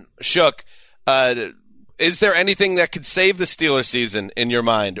next. Shook, is there anything that could save the Steelers season in your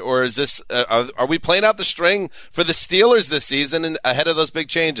mind? Or is this are we playing out the string for the Steelers this season and ahead of those big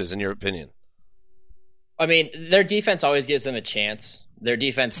changes, in your opinion? I mean, their defense always gives them a chance. Their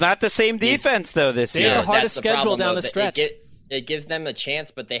defense. It's not the same defense, though, this year. They have the hardest schedule down the stretch. It gives them a chance,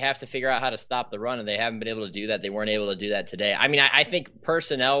 but they have to figure out how to stop the run, and they haven't been able to do that. They weren't able to do that today. I mean, I think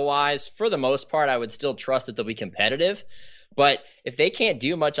personnel-wise, for the most part, I would still trust that they'll be competitive. But if they can't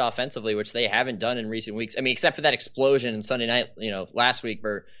do much offensively, which they haven't done in recent weeks, I mean, except for that explosion in Sunday night, last week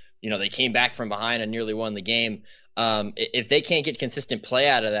where, they came back from behind and nearly won the game. If they can't get consistent play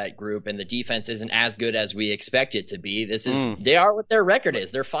out of that group and the defense isn't as good as we expect it to be, they are what their record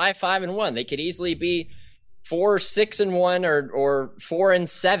is. They're 5-5-1. They could easily be 4-6-1 or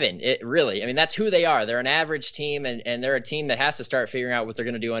 4-7. Really, I mean, that's who they are. They're an average team, and they're a team that has to start figuring out what they're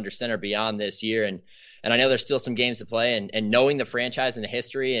going to do under center beyond this year. And I know there's still some games to play, and knowing the franchise and the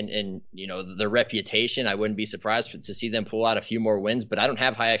history and their reputation, I wouldn't be surprised to see them pull out a few more wins. But I don't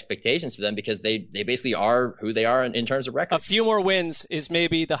have high expectations for them because they basically are who they are in terms of record. A few more wins is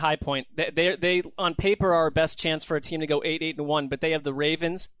maybe the high point. They on paper are our best chance for a team to go 8-1, but they have the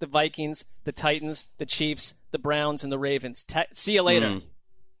Ravens, the Vikings, the Titans, the Chiefs, the Browns, and the Ravens. See you later.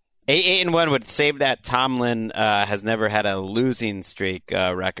 8-1 would save that. Tomlin has never had a losing streak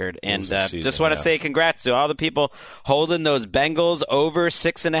record. And just want to say congrats to all the people holding those Bengals over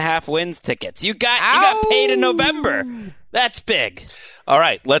 6.5 wins tickets. You got paid in November. That's big. All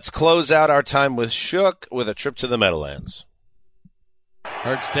right, let's close out our time with Shook with a trip to the Meadowlands.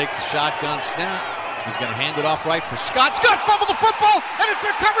 Hurts takes the shotgun snap. He's going to hand it off right for Scott. Scott fumbled the football, and it's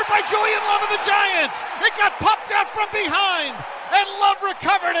recovered by Julian Love of the Giants. It got popped out from behind, and Love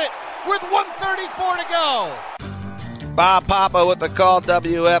recovered it with 1:34 to go. Bob Papa with the call,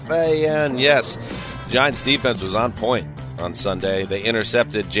 WFAN. Yes, Giants defense was on point on Sunday. They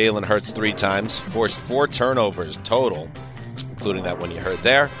intercepted Jalen Hurts 3 times, forced 4 turnovers total, including that one you heard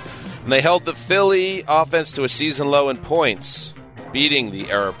there. And they held the Philly offense to a season low in points, beating the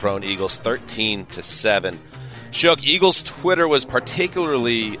error-prone Eagles 13-7. Shook, Eagles Twitter was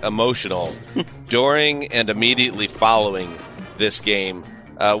particularly emotional during and immediately following this game.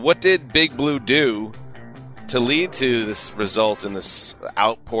 What did Big Blue do to lead to this result and this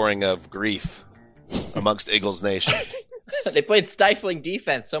outpouring of grief amongst Eagles Nation? They played stifling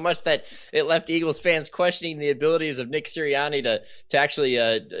defense so much that it left Eagles fans questioning the abilities of Nick Sirianni to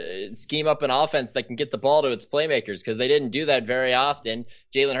actually scheme up an offense that can get the ball to its playmakers, because they didn't do that very often.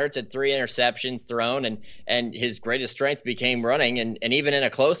 Jalen Hurts had 3 interceptions thrown, and his greatest strength became running. And even in a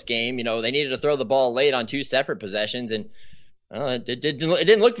close game, they needed to throw the ball late on 2 separate possessions, and it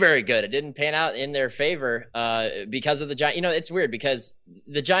didn't look very good. It didn't pan out in their favor because of the Giants. It's weird because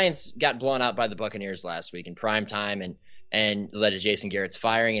the Giants got blown out by the Buccaneers last week in prime time and led to Jason Garrett's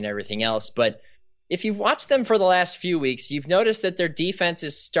firing and everything else. But if you've watched them for the last few weeks, you've noticed that their defense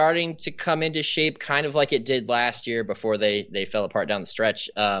is starting to come into shape kind of like it did last year before they fell apart down the stretch.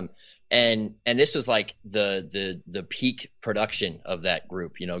 And this was like the peak production of that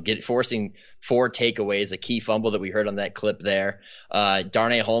group, forcing 4 takeaways, a key fumble that we heard on that clip there.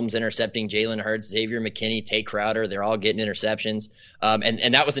 Darnay Holmes intercepting Jalen Hurts, Xavier McKinney, Tay Crowder, they're all getting interceptions.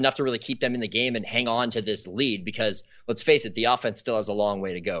 And that was enough to really keep them in the game and hang on to this lead, because let's face it, the offense still has a long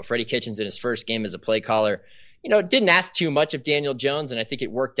way to go. Freddie Kitchens in his first game as a play caller, didn't ask too much of Daniel Jones, and I think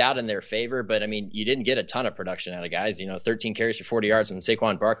it worked out in their favor. But, you didn't get a ton of production out of guys. 13 carries for 40 yards from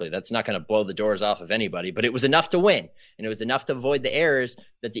Saquon Barkley. That's not going to blow the doors off of anybody. But it was enough to win, and it was enough to avoid the errors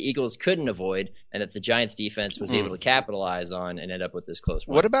that the Eagles couldn't avoid and that the Giants defense was able to capitalize on and end up with this close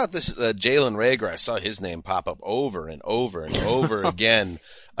win. What about this Jalen Reagor? I saw his name pop up over and over and over again.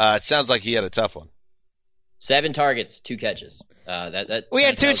 It sounds like he had a tough one. 7 targets, 2 catches. We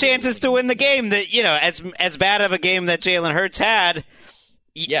had 2 chances to win the game. That as bad of a game that Jalen Hurts had.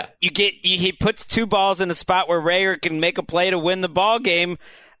 He puts 2 balls in a spot where Reagor can make a play to win the ball game.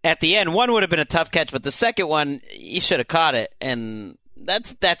 At the end, one would have been a tough catch, but the second one, you should have caught it, and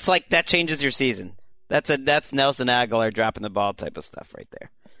that's like that changes your season. That's Nelson Aguilar dropping the ball type of stuff right there.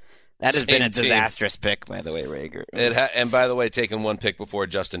 That has been a disastrous pick, by the way, Reagor. And by the way, taking 1 pick before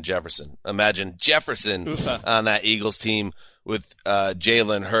Justin Jefferson. Imagine Jefferson on that Eagles team with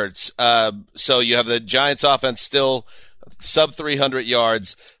Jalen Hurts. So you have the Giants offense still sub 300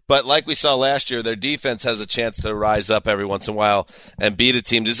 yards, but like we saw last year, their defense has a chance to rise up every once in a while and beat a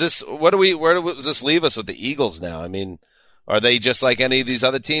team. Where does this leave us with the Eagles now? Are they just like any of these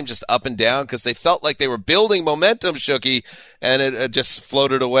other teams, just up and down? Because they felt like they were building momentum, Shooky, and it just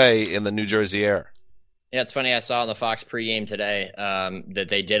floated away in the New Jersey air. Yeah, it's funny. I saw on the Fox pregame today that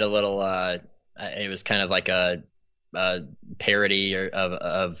they did a little it was kind of like a parody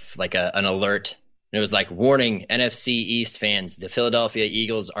of like an alert. And it was like, warning, NFC East fans, the Philadelphia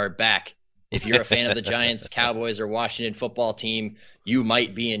Eagles are back. If you're a fan of the Giants, Cowboys, or Washington football team, you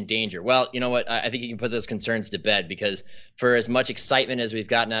might be in danger. Well, you know what? I think you can put those concerns to bed, because for as much excitement as we've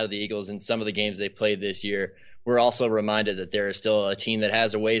gotten out of the Eagles in some of the games they played this year, we're also reminded that there is still a team that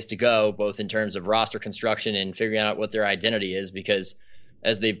has a ways to go, both in terms of roster construction and figuring out what their identity is, because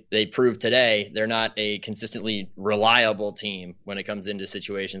as they proved today, they're not a consistently reliable team when it comes into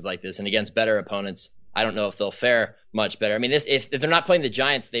situations like this. And against better opponents, I don't know if they'll fare much better. If they're not playing the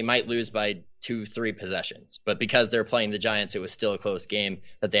Giants, they might lose by 2-3 possessions. But because they're playing the Giants, it was still a close game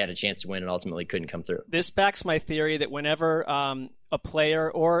that they had a chance to win and ultimately couldn't come through. This backs my theory that whenever a player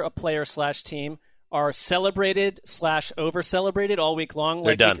or a player/team are celebrated / over-celebrated all week long,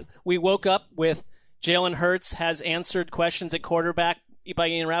 they're done. We woke up with Jalen Hurts has answered questions at quarterback by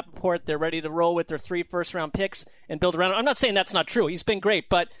Ian Rappaport. They're ready to roll with their 3 first-round picks and build around. I'm not saying that's not true. He's been great,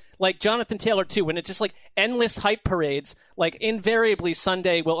 but like Jonathan Taylor too, when it's just like endless hype parades, like invariably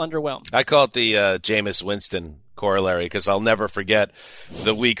Sunday will underwhelm. I call it the Jameis Winston corollary, because I'll never forget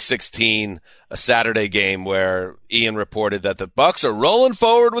the Week 16 a Saturday game where Ian reported that the Bucs are rolling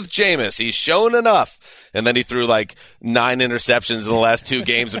forward with Jameis. He's shown enough. And then he threw like 9 interceptions in the last 2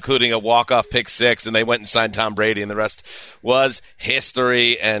 games, including a walk-off pick 6, and they went and signed Tom Brady, and the rest was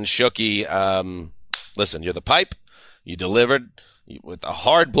history. And Shooky, listen, you're the pipe. You delivered with a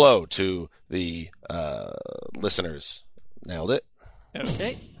hard blow to the listeners. Nailed it.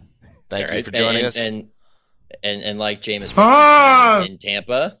 Okay. Thank you for joining us. And like Jameis in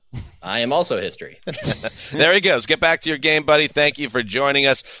Tampa, I am also history. There he goes. Get back to your game, buddy. Thank you for joining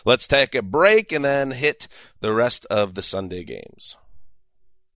us. Let's take a break and then hit the rest of the Sunday games.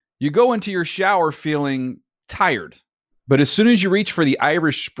 You go into your shower feeling tired, but as soon as you reach for the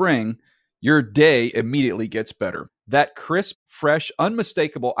Irish Spring, your day immediately gets better. That crisp, fresh,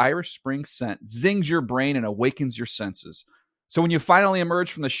 unmistakable Irish Spring scent zings your brain and awakens your senses. So when you finally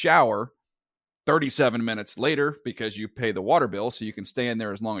emerge from the shower 37 minutes later, because you pay the water bill so you can stay in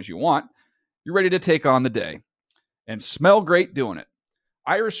there as long as you want, you're ready to take on the day and smell great doing it.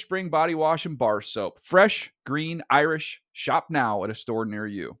 Irish Spring Body Wash and Bar Soap. Fresh, green, Irish. Shop now at a store near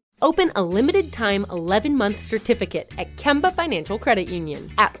you. Open a limited-time 11-month certificate at Kemba Financial Credit Union.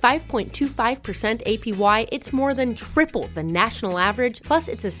 At 5.25% APY, it's more than triple the national average, plus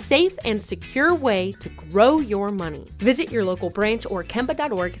it's a safe and secure way to grow your money. Visit your local branch or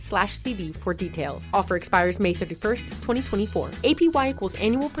kemba.org/cb for details. Offer expires May 31st, 2024. APY equals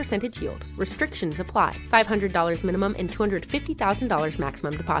annual percentage yield. Restrictions apply. $500 minimum and $250,000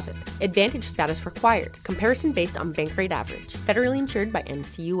 maximum deposit. Advantage status required. Comparison based on bank rate average. Federally insured by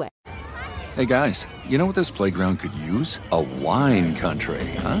NCUA. Hey guys, you know what this playground could use? A wine country,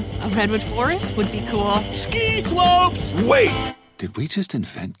 huh? A redwood forest would be cool. Ski slopes! Wait! Did we just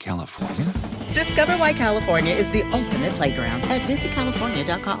invent California? Discover why California is the ultimate playground at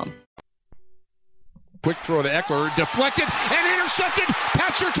visitcalifornia.com. Quick throw to Eckler, deflected and intercepted.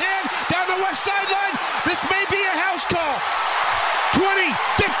 Pat Surtain down the west sideline. This may be a house call. 20,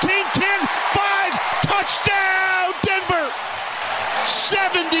 15, 10, 5, touchdown Denver.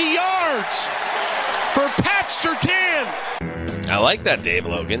 70 yards for Pat Surtain. I like that, Dave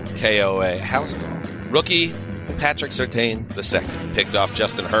Logan. KOA house call. Rookie Patrick Surtain II picked off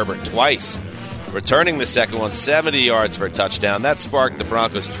Justin Herbert twice. Returning the second one, 70 yards for a touchdown. That sparked the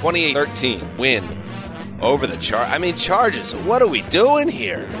Broncos' 28-13 win over the Chargers. What are we doing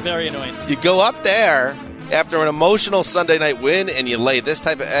here? Very annoying. You go up there after an emotional Sunday night win and you lay this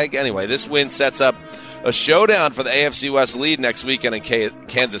type of egg. Anyway, this win sets up a showdown for the AFC West lead next weekend in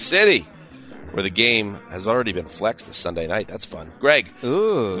Kansas City, where the game has already been flexed to Sunday night. That's fun. Greg,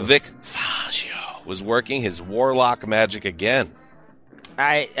 Vic Fangio was working his warlock magic again.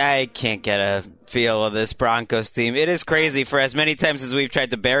 I can't get a feel of this Broncos team. It is crazy for as many times as we've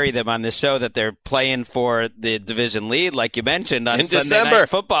tried to bury them on this show that they're playing for the division lead, like you mentioned, on Sunday Night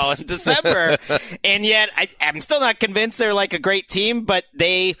Football in December. And yet I'm still not convinced they're like a great team, but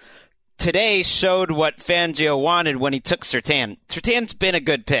they today showed what Fangio wanted when he took Surtain. Surtain's been a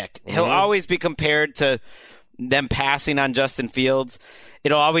good pick. He'll always be compared to them passing on Justin Fields.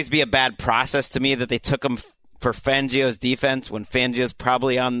 It'll always be a bad process to me that they took him for Fangio's defense when Fangio's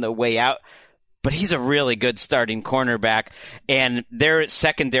probably on the way out. But he's a really good starting cornerback, and their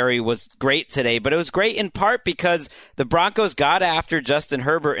secondary was great today. But it was great in part because the Broncos got after Justin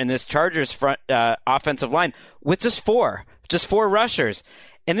Herbert in this Chargers front offensive line with just four rushers.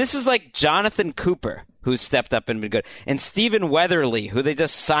 And this is like Jonathan Cooper, who's stepped up and been good, and Stephen Weatherly, who they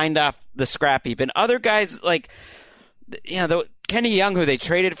just signed off the scrap heap, and other guys like, Kenny Young, who they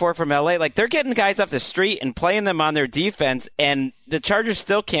traded for from LA. Like, they're getting guys off the street and playing them on their defense, and the Chargers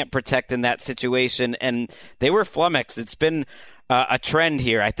still can't protect in that situation, and they were flummoxed. It's been a trend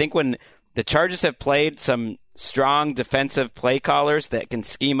here. I think when the Chargers have played some strong defensive play callers that can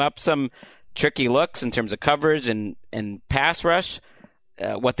scheme up some tricky looks in terms of coverage and pass rush,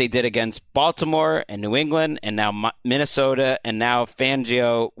 what they did against Baltimore and New England and now Minnesota and now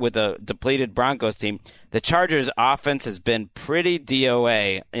Fangio with a depleted Broncos team, the Chargers offense has been pretty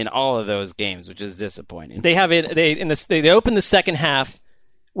DOA in all of those games, which is disappointing. They have it. They open the second half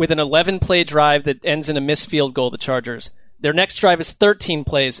with an 11-play drive that ends in a missed field goal. The Chargers. Their next drive is 13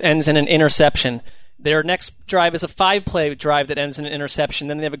 plays, ends in an interception. Their next drive is a 5-play drive that ends in an interception.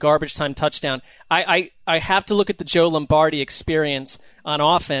 Then they have a garbage time touchdown. I have to look at the Joe Lombardi experience on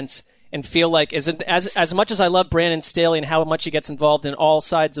offense and feel like as much as I love Brandon Staley and how much he gets involved in all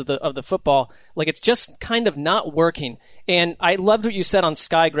sides of the football, like it's just kind of not working. And I loved what you said on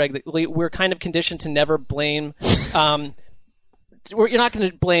Sky, Greg, that we're kind of conditioned to never blame. You're not going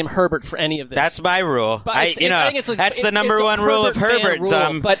to blame Herbert for any of this. That's my rule. But that's the number one rule of Herbert.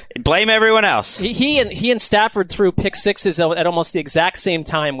 But blame everyone else. He and Stafford threw pick sixes at almost the exact same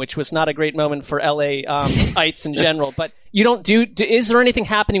time, which was not a great moment for LA ites in general. But you don't is there anything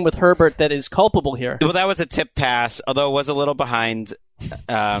happening with Herbert that is culpable here? Well, that was a tip pass, although it was a little behind.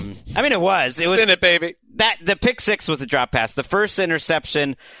 It was. Spin it, baby. The pick six was a drop pass. The first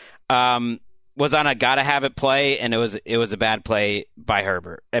interception was on a gotta have it play, and it was a bad play by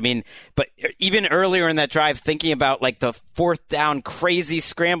Herbert. But even earlier in that drive, thinking about like the fourth down crazy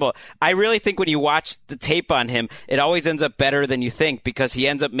scramble, I really think when you watch the tape on him, it always ends up better than you think because he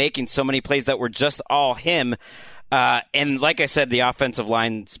ends up making so many plays that were just all him. And like I said, the offensive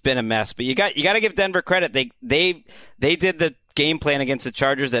line's been a mess. But you got to give Denver credit. They did the game plan against the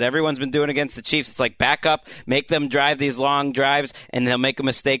Chargers that everyone's been doing against the Chiefs. It's like back up, make them drive these long drives, and they'll make a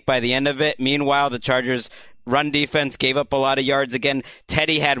mistake by the end of it. Meanwhile, the Chargers' run defense gave up a lot of yards again.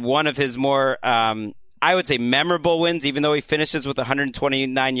 Teddy had one of his more I would say, memorable wins. Even though he finishes with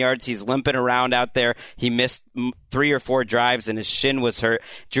 129 yards, he's limping around out there. He missed 3 or 4 drives, and his shin was hurt.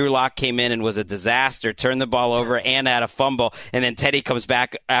 Drew Lock came in and was a disaster, turned the ball over and had a fumble, and then Teddy comes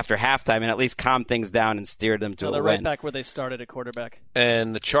back after halftime and at least calmed things down and steered them to a they're win. right back where they started at quarterback.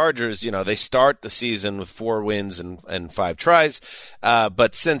 And the Chargers, they start the season with 4 wins and 5 tries,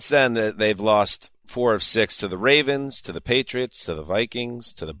 but since then they've lost 4 of 6 to the Ravens, to the Patriots, to the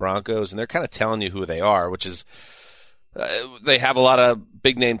Vikings, to the Broncos, and they're kind of telling you who they are, which is they have a lot of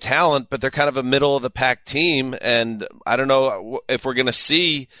big-name talent, but they're kind of a middle-of-the-pack team, and I don't know if we're going to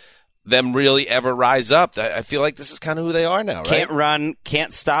see them really ever rise up. I feel like this is kind of who they are now, right? Can't run,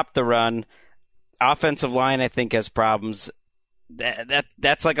 can't stop the run. Offensive line, I think, has problems.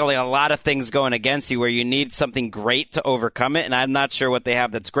 That's like a lot of things going against you where you need something great to overcome it, and I'm not sure what they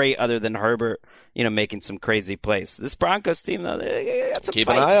have that's great other than Herbert, making some crazy plays. This Broncos team, though, they got some Keep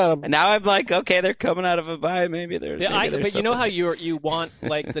fight. an eye on them. And now I'm like, okay, they're coming out of a bye. Maybe they're. But you know how you want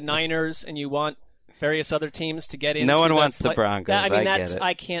like the Niners and you want various other teams to get in. No one wants the Broncos. I mean, get it.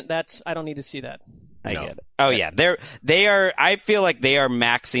 I can't. I don't need to see that. I get it. Oh yeah, they are. I feel like they are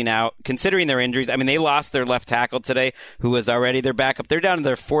maxing out considering their injuries. I mean, they lost their left tackle today, who was already their backup. They're down to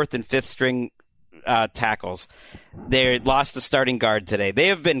their 4th and 5th string tackles. They lost the starting guard today. They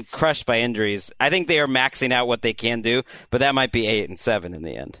have been crushed by injuries. I think they are maxing out what they can do, but that might be 8-7 in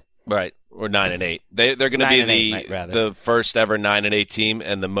the end. Right, or 9-8. They're going to be the first ever 9-8 team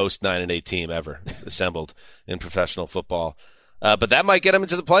and the most 9-8 team ever assembled in professional football. But that might get them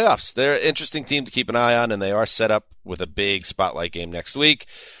into the playoffs. They're an interesting team to keep an eye on, and they are set up with a big spotlight game next week.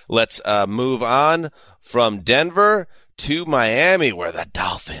 Let's move on from Denver to Miami, where the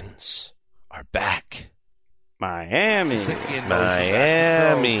Dolphins are back. Miami. Fires.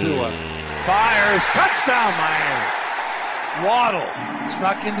 Touchdown, Miami. Waddle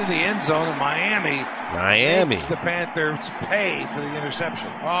snuck into the end zone of Miami. Makes the Panthers pay for the interception.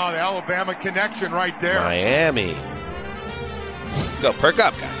 Oh, the Alabama connection right there. Miami. Go, perk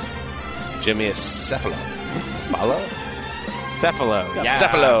up, guys. Jimmy is Cephalo. Yeah.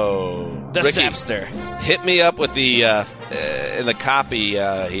 Cephalo. The Ricky, Cepster. Hit me up with the in the copy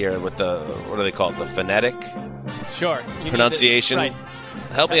here with the, what are they called? The phonetic pronunciation. Right.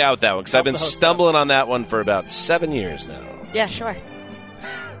 Help me out with that one, because I've been stumbling on that one for about 7 years now. Yeah, sure.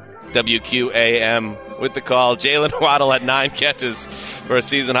 WQAM with the call. Jalen Waddle had 9 catches for a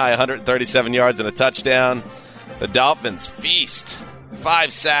season-high 137 yards and a touchdown. The Dolphins feast.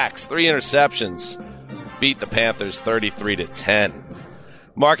 5 sacks, 3 interceptions. Beat the Panthers 33-10.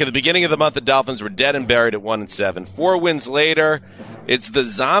 Mark, at the beginning of the month, the Dolphins were dead and buried at 1-7. 4 wins later, it's the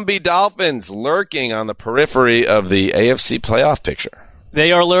zombie Dolphins lurking on the periphery of the AFC playoff picture.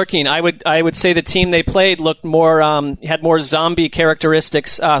 They are lurking. I would say the team they played looked more had more zombie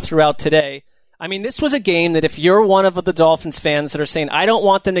characteristics throughout today. I mean, this was a game that if you're one of the Dolphins fans that are saying, I don't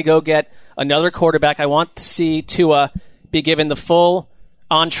want them to go get another quarterback, I want to see Tua be given the full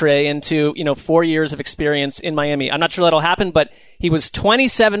entree into 4 years of experience in Miami. I'm not sure that'll happen, but he was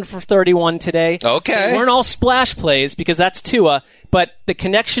 27 for 31 today. Okay. They weren't all splash plays because that's Tua, but the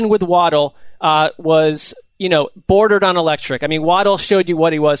connection with Waddle was bordered on electric. I mean, Waddle showed you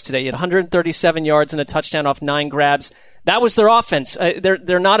what he was today. He had 137 yards and a touchdown off 9 grabs. That was their offense.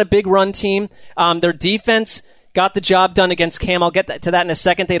 They're not a big run team. Their defense got the job done against Cam. I'll get to that in a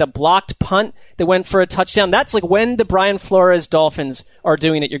second. They had a blocked punt that went for a touchdown. That's like when the Brian Flores Dolphins are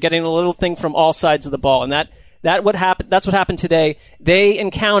doing it. You're getting a little thing from all sides of the ball, and that's what happened today. They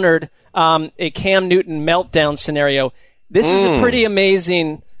encountered a Cam Newton meltdown scenario. This is a pretty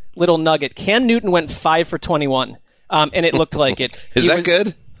amazing little nugget. Cam Newton went 5 for 21, and it looked like it. Is that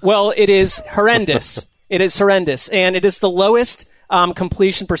good? Well, it is horrendous. It is horrendous, and it is the lowest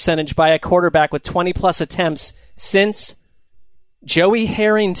completion percentage by a quarterback with 20-plus attempts since Joey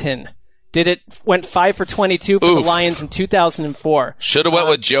Harrington went 5 for 22 for the Lions in 2004. Should have went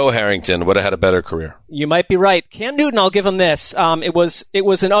with Joe Harrington. Would have had a better career. You might be right. Cam Newton, I'll give him this. It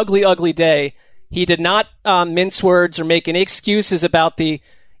was an ugly, ugly day. He did not mince words or make any excuses about the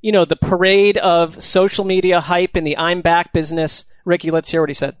parade of social media hype and the I'm back business. Ricky, let's hear what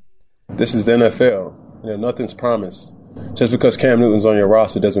he said. This is the NFL. Nothing's promised. Just because Cam Newton's on your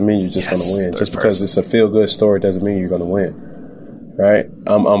roster doesn't mean you're just going to win. Just because it's a feel-good story doesn't mean you're going to win. Right?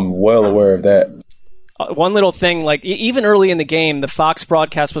 I'm well aware of that. One little thing, even early in the game, the Fox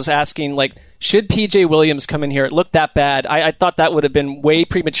broadcast was asking, should P.J. Williams come in here? It looked that bad. I thought that would have been way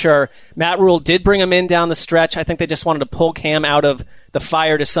premature. Matt Rule did bring him in down the stretch. I think they just wanted to pull Cam out of the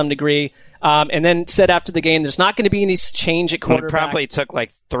fire to some degree. And then said after the game, there's not going to be any change at quarterback. He probably took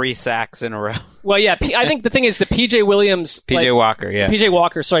like 3 sacks in a row. Well, yeah, I think the thing is that PJ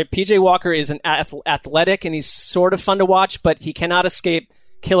Walker is an athletic, and he's sort of fun to watch, but he cannot escape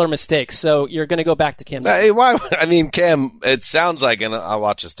killer mistakes. So you're going to go back to Cam. Cam, it sounds like, and I'll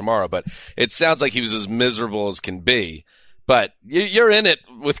watch this tomorrow, but it sounds like he was as miserable as can be. But you're in it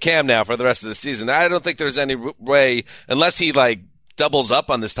with Cam now for the rest of the season. I don't think there's any way, unless he doubles up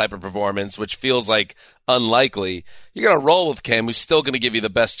on this type of performance, which feels like unlikely, you're going to roll with Cam, who's still going to give you the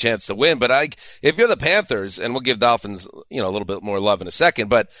best chance to win. But if you're the Panthers, and we'll give Dolphins, a little bit more love in a second,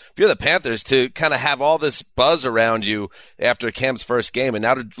 but if you're the Panthers, to kind of have all this buzz around you after Cam's first game, and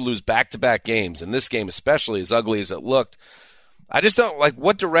now to lose back-to-back games, and this game especially, as ugly as it looked, I just don't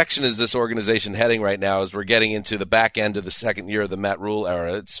what direction is this organization heading right now as we're getting into the back end of the second year of the Matt Rule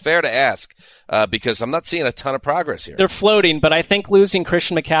era? It's fair to ask because I'm not seeing a ton of progress here. They're floating, but I think losing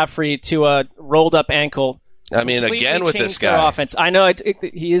Christian McCaffrey to a rolled up ankle. Again with this guy. Their offense. I know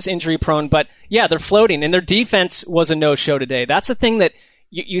he is injury prone, but yeah, they're floating, and their defense was a no-show today. That's a thing that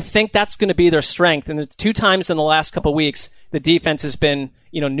you think that's going to be their strength, and 2 times in the last couple of weeks, the defense has been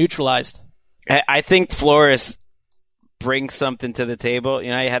neutralized. I think Flores brings something to the table.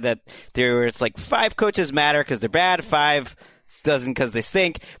 You had that theory where it's like 5 coaches matter because they're bad, 5 doesn't because they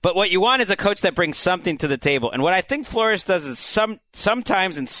stink. But what you want is a coach that brings something to the table. And what I think Flores does is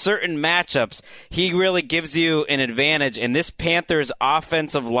sometimes in certain matchups, he really gives you an advantage. And this Panthers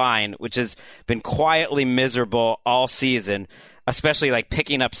offensive line, which has been quietly miserable all season, especially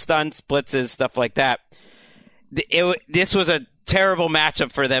picking up stunts, blitzes, stuff like that. This was a terrible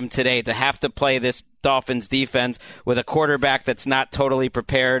matchup for them today to have to play this Dolphins defense with a quarterback that's not totally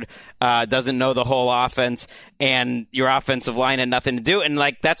prepared, doesn't know the whole offense, and your offensive line had nothing to do. And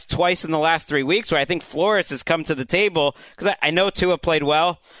that's twice in the last 3 weeks where I think Flores has come to the table, because I know Tua played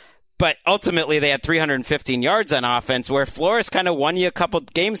well, but ultimately they had 315 yards on offense, where Flores kind of won you a couple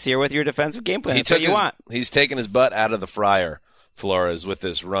games here with your defensive game plan. That's what you want. He's taken his butt out of the fryer, Flores, with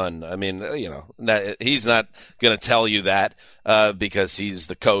this run. He's not going to tell you that because he's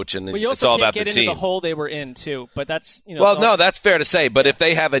the coach, and it's all about the team. Get into the hole they were in too, but that's that's fair to say. But if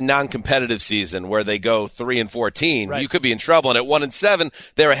they have a non-competitive season where they go 3-14, right, you could be in trouble. And at 1-7,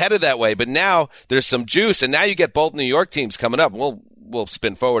 they're headed that way. But now there's some juice, and now you get both New York teams coming up. We'll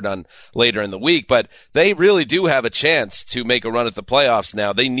spin forward on later in the week, but they really do have a chance to make a run at the playoffs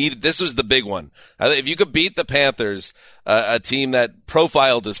now. This was the big one. If you could beat the Panthers, a team that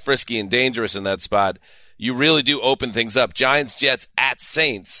profiled as frisky and dangerous in that spot, you really do open things up. Giants, Jets, at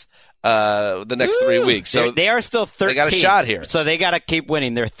Saints the next 3 weeks. So they are still 13th. They got a shot here. So they got to keep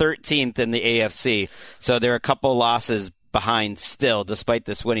winning. They're 13th in the AFC. So they're a couple losses behind still, despite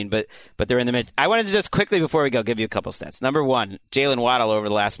this winning, but they're in the mid. I wanted to just quickly, before we go, give you a couple stats. Number 1, Jalen Waddle over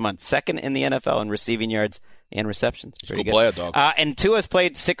the last month, 2nd in the NFL in receiving yards and receptions. Pretty good player, dog. And Tua's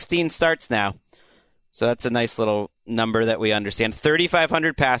played 16 starts now, so that's a nice little number that we understand.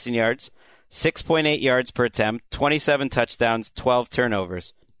 3,500 passing yards, 6.8 yards per attempt, 27 touchdowns, 12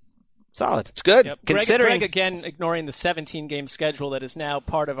 turnovers. Solid. It's good. Yep. Greg again ignoring the 17-game schedule that is now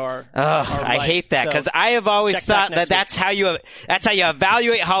part of our. I hate that because I have always thought that's how you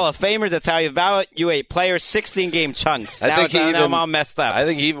evaluate Hall of Famers. That's how you evaluate players. 16-game chunks. Now I'm all messed up. I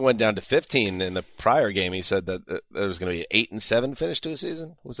think he even went down to 15 in the prior game. He said that there was going to be an 8-7 finish to a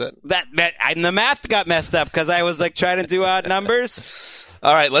season. Was that? The math got messed up because I was trying to do odd numbers.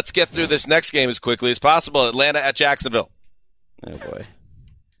 All right, let's get through this next game as quickly as possible. Atlanta at Jacksonville. Oh boy.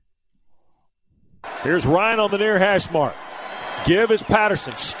 Here's Ryan on the near hash mark. Give is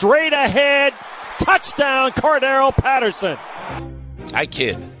Patterson. Straight ahead. Touchdown, Cordero Patterson. I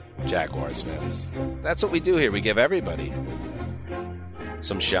kid, Jaguars fans. That's what we do here. We give everybody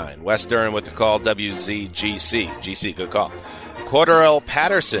some shine. West Durham with the call. WZGC. GC, good call. Cordero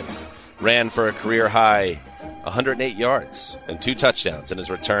Patterson ran for a career-high 108 yards and 2 touchdowns in his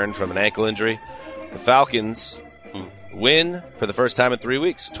return from an ankle injury. The Falcons win for the first time in 3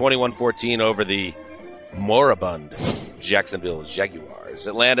 weeks, 21-14 over the moribund Jacksonville Jaguars.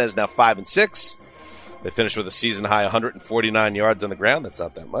 Atlanta is now 5-6. They finished with a season-high 149 yards on the ground. That's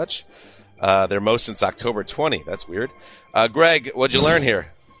not that much. Their most since October 20. That's weird. Greg, what'd you learn here?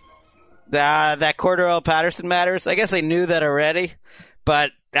 That Cordero Patterson matters. I guess I knew that already,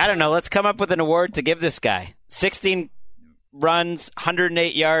 but I don't know. Let's come up with an award to give this guy. 16 runs,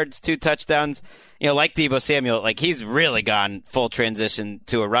 108 yards, 2 touchdowns. Like Deebo Samuel, he's really gone full transition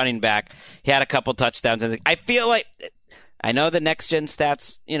to a running back. He had a couple touchdowns. And I feel like, I know the next-gen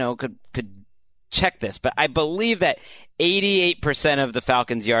stats, could check this, but I believe that 88% of the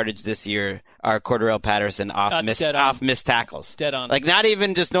Falcons' yardage this year are Cordarrelle Patterson off missed tackles. Dead on. Like, not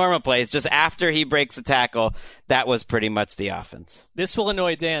even just normal plays, just after he breaks a tackle, that was pretty much the offense. This will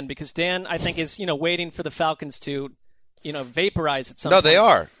annoy Dan because Dan, I think, is waiting for the Falcons to vaporize at some No, point. they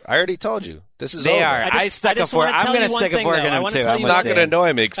are. I already told you. This is They over. are. I'm going to stick a fork in them, too. It's not going to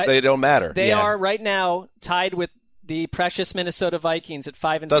annoy me because they don't matter. They are right now tied with the precious Minnesota Vikings at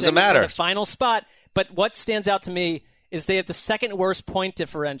 5-6. Doesn't matter. For the final spot. But what stands out to me is they have the second worst point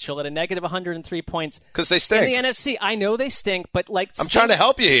differential at a negative 103 points. Because they stink. In the NFC, I know they stink, but I'm trying to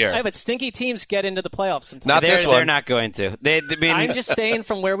help you here. But stinky teams get into the playoffs sometimes. Not this one. They're not going to. I'm just saying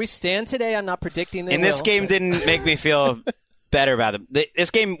from where we stand today, I'm not predicting they will. This game didn't make me feel better about them.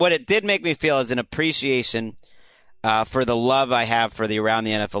 This game, what it did make me feel is an appreciation for the love I have for the Around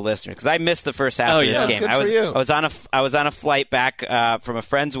the NFL listeners, because I missed the first half of this game. Good I was on a flight back from a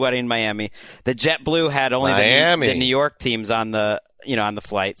friend's wedding in Miami. The JetBlue had only the New York teams on the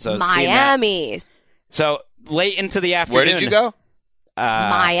flight. So Miami. So late into the afternoon. Where did you go?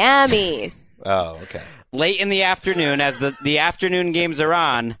 Miami. Oh, okay. Late in the afternoon, as the afternoon games are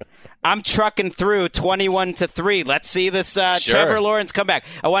on, I'm trucking through 21-3. Let's see this Trevor Lawrence comeback.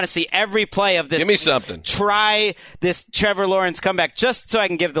 I want to see every play of this. Give me something. Try this Trevor Lawrence comeback just so I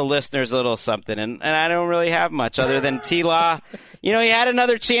can give the listeners a little something. And I don't really have much other than T-Law. He had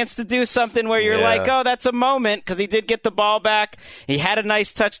another chance to do something where you're like, oh, that's a moment, because he did get the ball back. He had a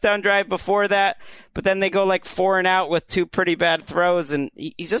nice touchdown drive before that, but then they go like 4 and out with 2 pretty bad throws, and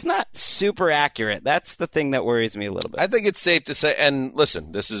he's just not super accurate. That's the thing that worries me a little bit. I think it's safe to say, and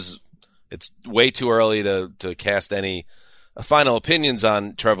listen, it's way too early to cast any final opinions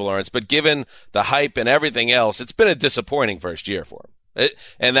on Trevor Lawrence, but given the hype and everything else, it's been a disappointing first year for him.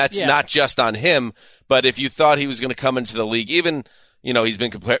 And that's not just on him, but if you thought he was going to come into the league, even, he's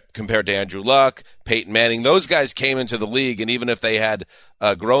been compared to Andrew Luck, Peyton Manning. Those guys came into the league, and even if they had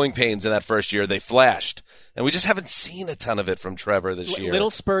growing pains in that first year, they flashed. And we just haven't seen a ton of it from Trevor this year. Little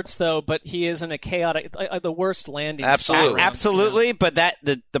spurts, though, but he is in a chaotic, the worst landing. Absolutely. But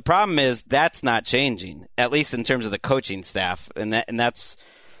the problem is that's not changing, at least in terms of the coaching staff, and that's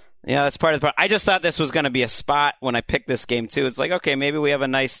part of the problem. I just thought this was going to be a spot when I picked this game too. It's like, okay, maybe we have a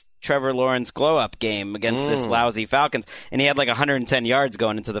nice Trevor Lawrence glow up game against this lousy Falcons, and he had like 110 yards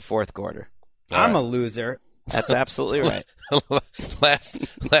going into the fourth quarter. I'm a loser. That's absolutely right.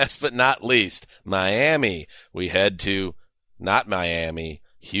 Last but not least, Miami. We head to not Miami,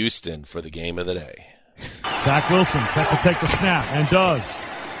 Houston for the game of the day. Zach Wilson set to take the snap and does.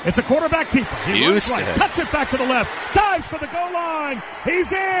 It's a quarterback keeper. He runs right, cuts it back to the left, dives for the goal line.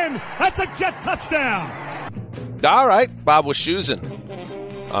 He's in. That's a Jet touchdown. All right, Bob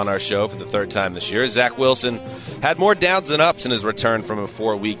Wischusen on our show for the third time this year. Zach Wilson had more downs than ups in his return from a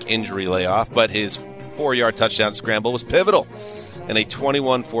 4-week injury layoff, but his 4-yard touchdown scramble was pivotal in a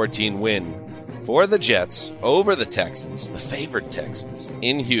 21-14 win for the Jets over the Texans, the favored Texans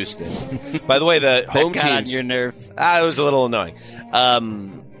in Houston. By the way, the home teams on your nerves. It was a little annoying.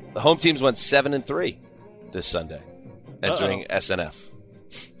 The home teams went 7-3 this Sunday, entering SNF.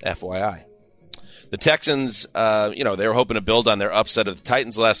 FYI. The Texans, they were hoping to build on their upset of the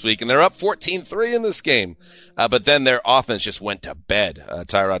Titans last week, and they're up 14-3 in this game. But then their offense just went to bed.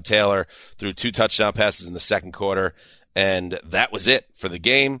 Tyrod Taylor threw 2 touchdown passes in the second quarter, and that was it for the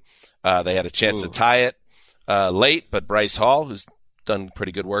game. They had a chance to tie it late, but Bryce Hall, who's done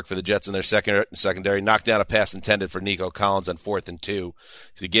pretty good work for the Jets in their secondary, knocked down a pass intended for Nico Collins on 4th and 2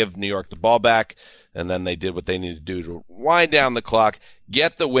 to give New York the ball back. And then they did what they needed to do to wind down the clock,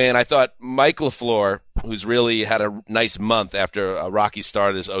 get the win. I thought Mike LaFleur, who's really had a nice month after a rocky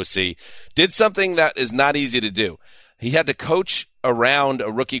start as OC, did something that is not easy to do. He had to coach around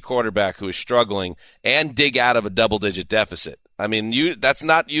a rookie quarterback who is struggling and dig out of a double-digit deficit. I mean, that's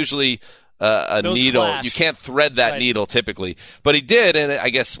not usually a Those needle. clash. You can't thread that needle typically. But he did, and I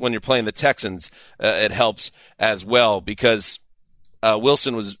guess when you're playing the Texans, it helps as well because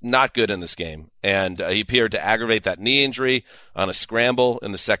Wilson was not good in this game, and he appeared to aggravate that knee injury on a scramble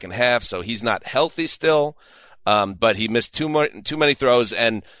in the second half, so he's not healthy still. But he missed too many throws,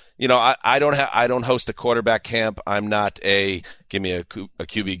 and I don't host a quarterback camp. I'm not give me a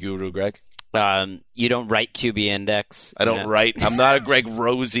QB guru, Greg. You don't write QB index. I don't write. I'm not a Greg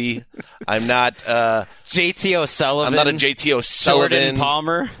Rosie. I'm not JT O'Sullivan. I'm not a JT O'Sullivan. Jordan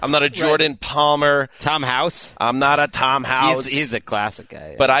Palmer. I'm not a Jordan Palmer. Tom House. I'm not a Tom House. He's a classic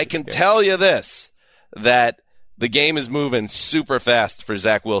guy. But I can tell you this, that the game is moving super fast for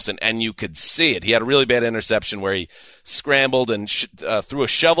Zach Wilson, and you could see it. He had a really bad interception where he scrambled and threw a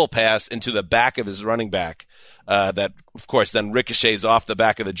shovel pass into the back of his running back that, of course, then ricochets off the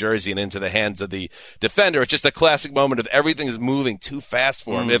back of the jersey and into the hands of the defender. It's just a classic moment of everything is moving too fast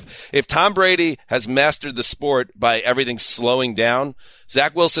for him. If Tom Brady has mastered the sport by everything slowing down,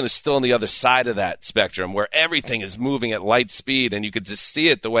 Zach Wilson is still on the other side of that spectrum where everything is moving at light speed, and you could just see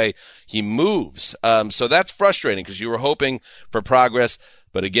it the way he moves. So that's frustrating because you were hoping for progress.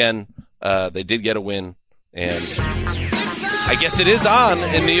 But again, they did get a win, and I guess it is on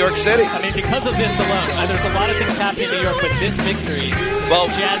in New York City. I mean, because of this alone, there's a lot of things happening in New York, but this victory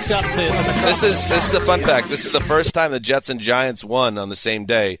jazzed up the This is a fun fact. This is the first time the Jets and Giants won on the same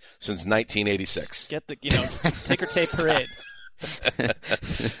day since 1986. Get the ticker tape parade.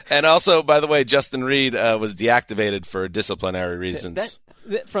 And also, by the way, Justin Reed was deactivated for disciplinary reasons.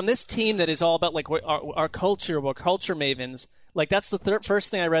 From this team that is all about like our culture, we're culture mavens. Like that's the first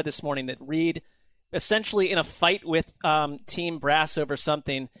thing I read this morning, that Reed essentially in a fight with team brass over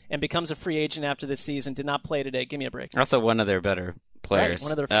something and becomes a free agent after this season. Did not play today. Give me a break. Also one of their better players. Right,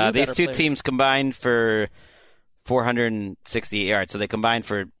 one of their these two players. teams combined for 468 yards, so they combined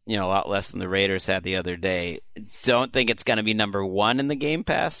for a lot less than the Raiders had the other day. Don't think it's going to be number one in the Game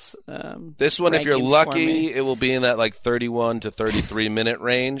Pass. This one, if you're lucky, it will be in that like 31 to 33 minute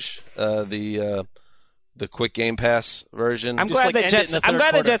range. The quick Game Pass version. I'm glad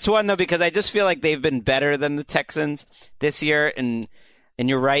the Jets won though, because I just feel like they've been better than the Texans this year, and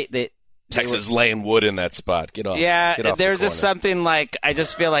you're right that Texas laying wood in that spot. Get off. Yeah, get off there's the just something like I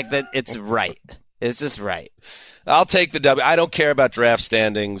just feel like that it's right. It's just right. I'll take the W. I don't care about draft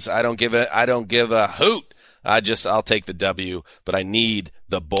standings. I don't give a hoot. I'll take the W, but I need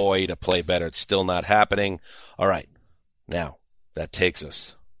the boy to play better. It's still not happening. All right. Now, that takes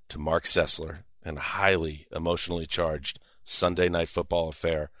us to Mark Sessler and a highly emotionally charged Sunday Night Football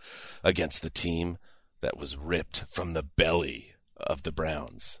affair against the team that was ripped from the belly of the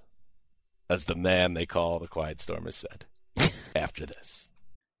Browns, as the man they call the Quiet Storm has said. After this.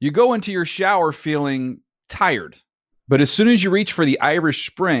 You go into your shower feeling tired, but as soon as you reach for the Irish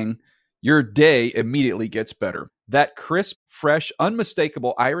Spring, your day immediately gets better. That crisp, fresh,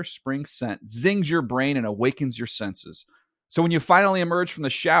 unmistakable Irish Spring scent zings your brain and awakens your senses. So when you finally emerge from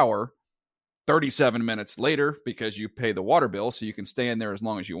the shower, 37 minutes later, because you pay the water bill so you can stay in there as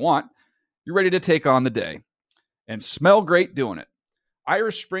long as you want, you're ready to take on the day. And smell great doing it.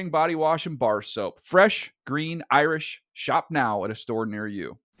 Irish Spring Body Wash and Bar Soap. Fresh, green, Irish. Shop now at a store near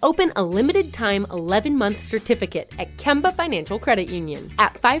you. Open a limited-time 11-month certificate at Kemba Financial Credit Union.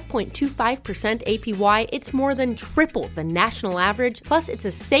 At 5.25% APY, it's more than triple the national average, plus it's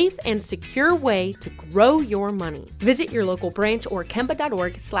a safe and secure way to grow your money. Visit your local branch or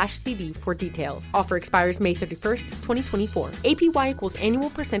kemba.org/cb for details. Offer expires May 31st, 2024. APY equals annual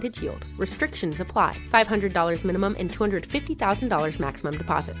percentage yield. Restrictions apply. $500 minimum and $250,000 maximum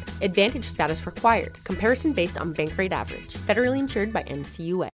deposit. Advantage status required. Comparison based on bank rate average. Federally insured by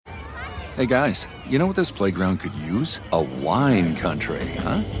NCUA. Hey guys, you know what this playground could use? A wine country,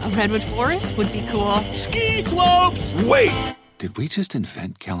 huh? A redwood forest would be cool. Ski slopes! Wait! Did we just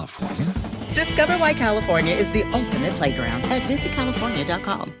invent California? Discover why California is the ultimate playground at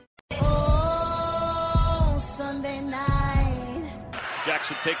visitcalifornia.com. Oh, Sunday night.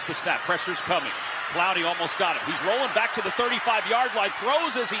 Jackson takes the snap. Pressure's coming. Clowney almost got him. He's rolling back to the 35-yard line.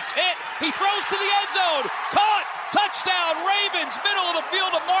 Throws as he's hit. He throws to the end zone. Caught. Touchdown, Ravens. Middle of the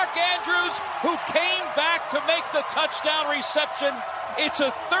field to Mark Andrews, who came back to make the touchdown reception. It's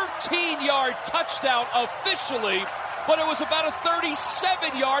a 13-yard touchdown officially, but it was about a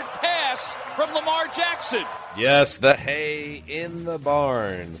 37-yard pass from Lamar Jackson. Yes, the hay in the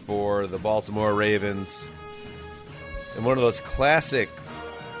barn for the Baltimore Ravens. And one of those classic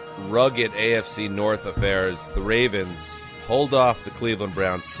rugged AFC North affairs, the Ravens hold off the Cleveland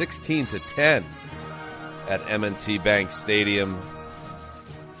Browns 16-10 at M&T Bank Stadium.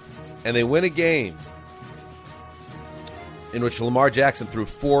 And they win a game in which Lamar Jackson threw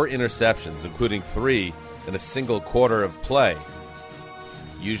 4 interceptions, including 3 in a single quarter of play.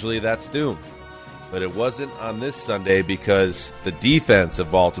 Usually that's doomed. But it wasn't on this Sunday because the defense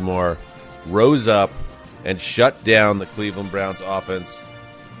of Baltimore rose up and shut down the Cleveland Browns offense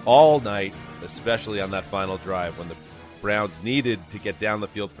all night, especially on that final drive when the Browns needed to get down the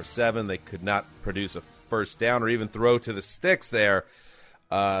field for 7. They could not produce a first down or even throw to the sticks there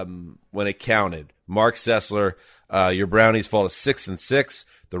when it counted. Mark Sessler, your Brownies fall to 6-6.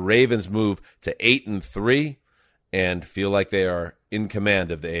 The Ravens move to 8-3 and feel like they are in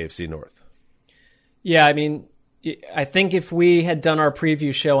command of the AFC North. Yeah, I mean, I think if we had done our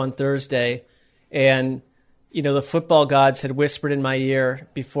preview show on Thursday and, you know, the football gods had whispered in my ear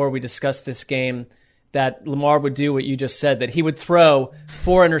before we discussed this game that Lamar would do what you just said, that he would throw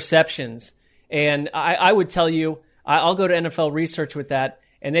 4 interceptions. And I would tell you, I'll go to NFL research with that,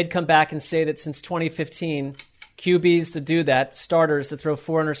 and they'd come back and say that since 2015, QBs that do that, starters that throw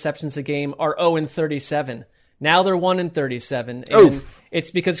 4 interceptions a game, are 0-37. Now they're 1-37. And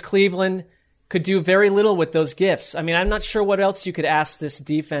it's because Cleveland could do very little with those gifts. I mean, I'm not sure what else you could ask this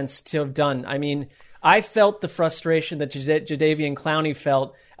defense to have done. I mean, I felt the frustration that Jadeveon Clowney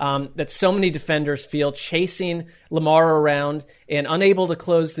felt, that so many defenders feel, chasing Lamar around and unable to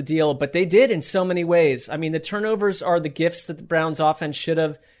close the deal. But they did in so many ways. I mean, the turnovers are the gifts that the Browns offense should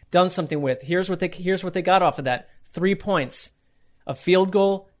have done something with. Here's what they got off of that. 3 points, a field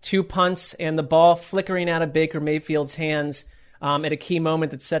goal, 2 punts, and the ball flickering out of Baker Mayfield's hands at a key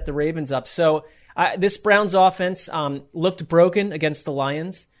moment that set the Ravens up. So this Browns offense looked broken against the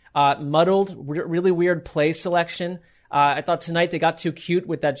Lions. Muddled, really weird play selection. I thought tonight they got too cute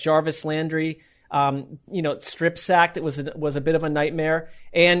with that Jarvis Landry, strip sack that was a bit of a nightmare.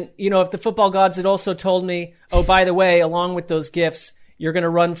 And, if the football gods had also told me, oh, by the way, along with those gifts, you're going to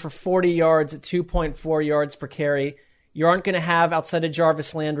run for 40 yards at 2.4 yards per carry. You aren't going to have, outside of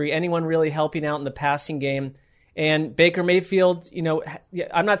Jarvis Landry, anyone really helping out in the passing game. And Baker Mayfield,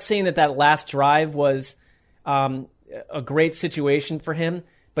 I'm not saying that last drive was a great situation for him,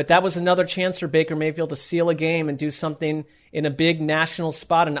 but that was another chance for Baker Mayfield to seal a game and do something in a big national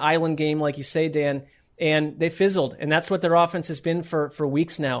spot, an island game, like you say, Dan. And they fizzled. And that's what their offense has been for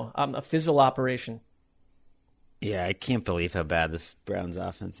weeks now, a fizzle operation. Yeah, I can't believe how bad this Browns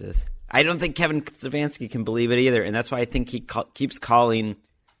offense is. I don't think Kevin Stefanski can believe it either. And that's why I think he keeps calling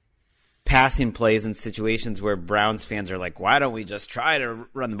passing plays in situations where Browns fans are like, why don't we just try to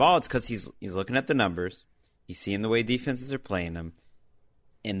run the ball? It's because he's looking at the numbers. He's seeing the way defenses are playing them.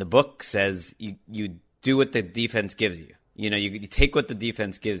 And the book says you do what the defense gives you. You take what the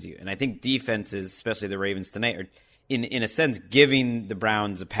defense gives you. And I think defenses, especially the Ravens tonight, are, in a sense, giving the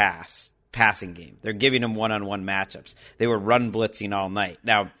Browns a passing game. They're giving them one-on-one matchups. They were run blitzing all night.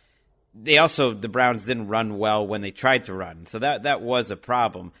 Now, the Browns didn't run well when they tried to run. So that was a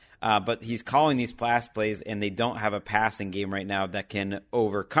problem. But he's calling these pass plays, and they don't have a passing game right now that can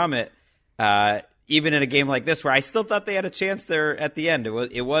overcome it. Even in a game like this, where I still thought they had a chance there at the end.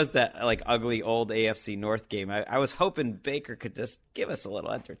 It was that ugly old AFC North game. I was hoping Baker could just give us a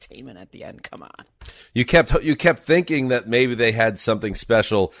little entertainment at the end. Come on. You kept thinking that maybe they had something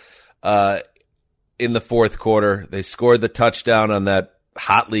special in the fourth quarter. They scored the touchdown on that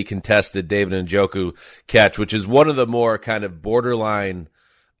hotly contested David Njoku catch, which is one of the more kind of borderline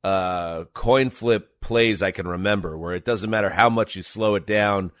coin flip plays I can remember, where it doesn't matter how much you slow it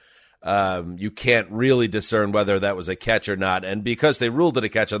down. You can't really discern whether that was a catch or not. And because they ruled it a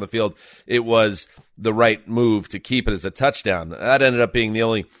catch on the field, it was the right move to keep it as a touchdown. That ended up being the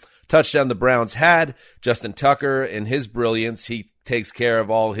only touchdown the Browns had. Justin Tucker, in his brilliance, he takes care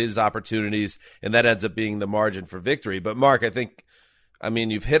of all his opportunities, and that ends up being the margin for victory. But Mark, I mean,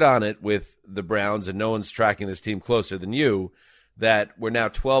 you've hit on it with the Browns, and no one's tracking this team closer than you, that we're now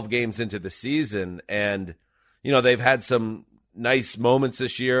 12 games into the season, and, they've had some nice moments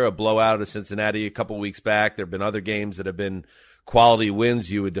this year, a blowout of Cincinnati a couple weeks back. There have been other games that have been quality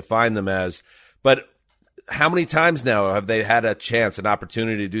wins, you would define them as. But how many times now have they had a chance, an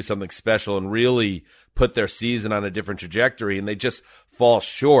opportunity to do something special and really put their season on a different trajectory, and they just fall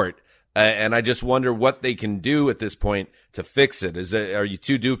short? And I just wonder what they can do at this point to fix it. Are you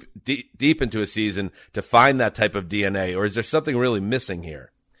too deep into a season to find that type of DNA, or is there something really missing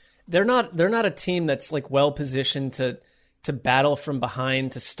here? They're not a team that's well positioned to battle from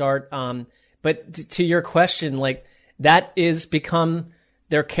behind to start. But to your question, that is become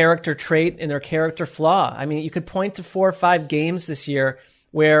their character trait and their character flaw. I mean, you could point to 4 or 5 games this year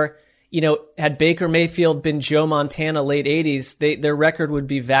where, had Baker Mayfield been Joe Montana late 80s, their record would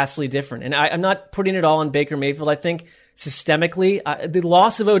be vastly different. And I'm not putting it all on Baker Mayfield. I think systemically, the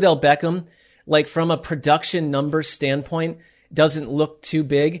loss of Odell Beckham, from a production numbers standpoint, doesn't look too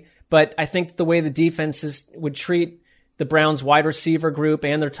big. But I think the way the defenses would treat the Browns wide receiver group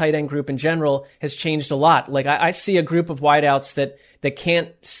and their tight end group in general has changed a lot. I see a group of wideouts that can't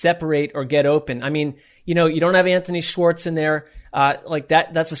separate or get open. I mean, you don't have Anthony Schwartz in there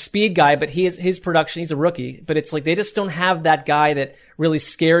that's a speed guy, but his production, he's a rookie. But it's they just don't have that guy that really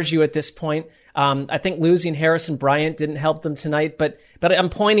scares you at this point. I think losing Harrison Bryant didn't help them tonight, but I'm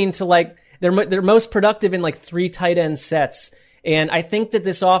pointing to they're most productive in 3 tight end sets. And I think that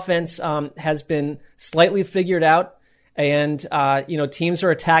this offense has been slightly figured out. And, teams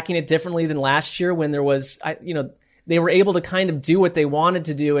are attacking it differently than last year when there was, they were able to kind of do what they wanted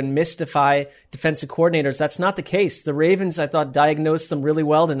to do and mystify defensive coordinators. That's not the case. The Ravens, I thought, diagnosed them really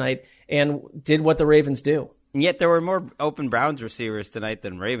well tonight and did what the Ravens do. And yet there were more open Browns receivers tonight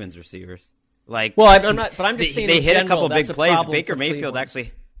than Ravens receivers. Like, well, I'm not, but I'm just saying they hit general, a couple big plays. problem Baker for Mayfield Cleveland.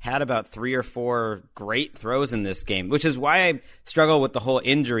 actually had about 3 or 4 great throws in this game, which is why I struggle with the whole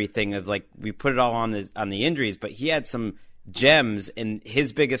injury thing. Of like, we put it all on the injuries, but he had some gems, and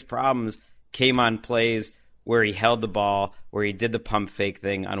his biggest problems came on plays where he held the ball, where he did the pump fake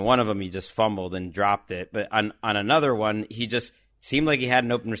thing. On one of them, he just fumbled and dropped it, but on another one, he just seemed like he had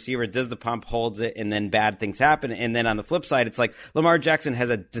an open receiver, does the pump, holds it, and then bad things happen. And then on the flip side, it's like Lamar Jackson has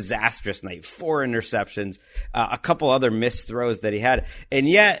a disastrous night, 4 interceptions, a couple other missed throws that he had. And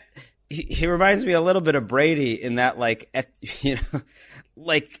yet, he reminds me a little bit of Brady in that, like,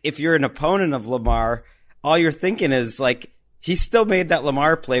 like if you're an opponent of Lamar, all you're thinking is, like, he still made that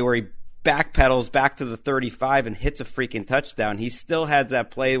Lamar play where he backpedals back to the 35 and hits a freaking touchdown. He still had that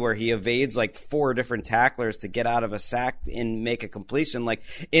play where he evades like 4 different tacklers to get out of a sack and make a completion. Like,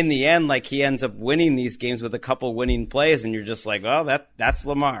 in the end, like, he ends up winning these games with a couple winning plays, and you're just like, well, that's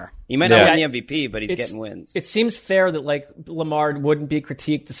Lamar. He might not win the MVP, but he's getting wins. It seems fair that, like, Lamar wouldn't be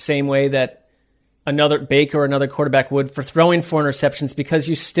critiqued the same way that another Baker or another quarterback would for throwing 4 interceptions, because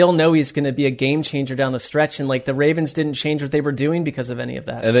you still know he's going to be a game changer down the stretch. And like, the Ravens didn't change what they were doing because of any of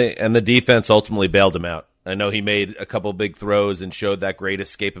that. And the defense ultimately bailed him out. I know he made a couple big throws and showed that great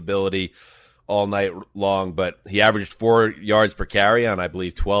escapability all night long, but he averaged 4 yards per carry on, I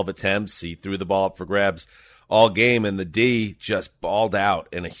believe, 12 attempts. He threw the ball up for grabs all game, and the D just balled out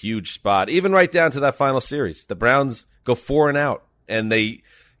in a huge spot, even right down to that final series. The Browns go 4 and out, and they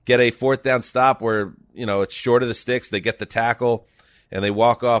get a 4th down stop where, you know, it's short of the sticks. They get the tackle, and they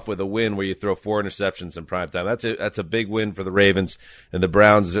walk off with a win where you throw 4 interceptions in prime time. That's a big win for the Ravens. And the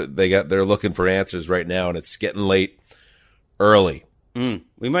Browns, they're looking for answers right now, and it's getting late early.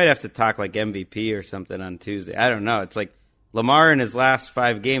 We might have to talk like MVP or something on Tuesday. I don't know. It's like Lamar in his last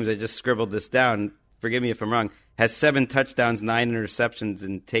 5 games, I just scribbled this down, forgive me if I'm wrong, has 7 touchdowns, 9 interceptions,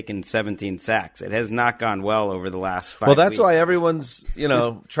 and taken 17 sacks. It has not gone well over the last 5 Well, that's weeks. why everyone's,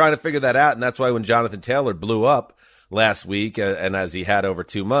 trying to figure that out, and that's why when Jonathan Taylor blew up last week, and as he had over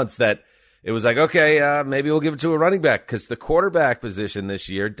 2 months, that it was like, okay, maybe we'll give it to a running back, because the quarterback position this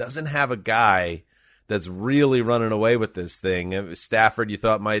year doesn't have a guy that's really running away with this thing. Stafford, you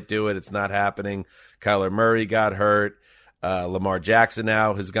thought might do it. It's not happening. Kyler Murray got hurt. Lamar Jackson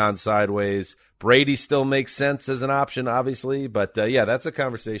now has gone sideways. Brady still makes sense as an option, obviously. But, that's a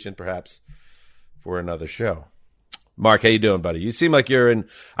conversation perhaps for another show. Mark, how you doing, buddy? You seem like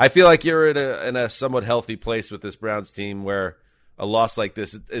I feel like you're in a somewhat healthy place with this Browns team where a loss like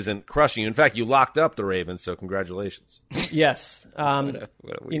this isn't crushing you. In fact, you locked up the Ravens, so congratulations. Yes.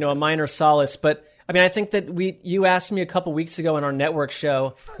 A minor solace. But, I mean, I think that you asked me a couple weeks ago in our network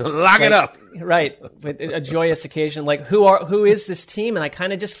show. Lock it up. Right. With a joyous occasion. Like, who is this team? And I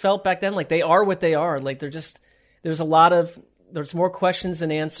kind of just felt back then like they are what they are. Like, there's more questions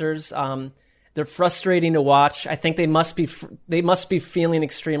than answers. They're frustrating to watch. I think they must be feeling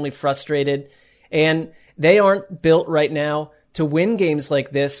extremely frustrated. And they aren't built right now to win games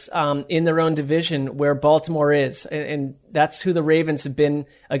like this in their own division where Baltimore is. And that's who the Ravens have been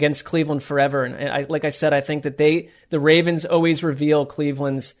against Cleveland forever. And like I said, I think that the Ravens always reveal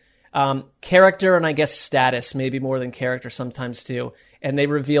Cleveland's character and I guess status, maybe more than character sometimes too. And they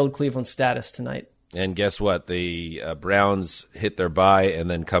revealed Cleveland's status tonight. And guess what? The Browns hit their bye and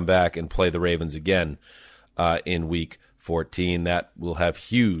then come back and play the Ravens again in Week 14. That will have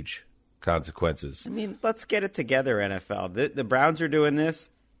huge consequences. I mean, let's get it together, NFL. The Browns are doing this,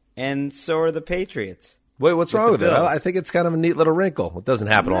 and so are the Patriots. Wait, what's wrong with it? I think it's kind of a neat little wrinkle. It doesn't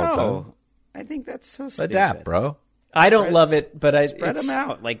happen all the time. I think that's so stupid. Adapt, bro. I don't love it, but spread them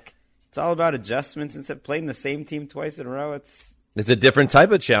out. Like, it's all about adjustments. Instead of playing the same team twice in a row, it's a different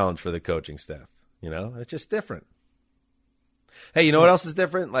type of challenge for the coaching staff. It's just different. Hey, you know what else is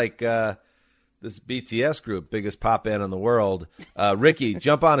different? Like this BTS group, biggest pop band in the world. Ricky,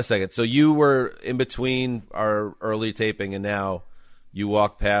 jump on a second. So you were in between our early taping, and now you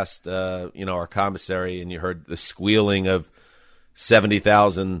walked past, our commissary, and you heard the squealing of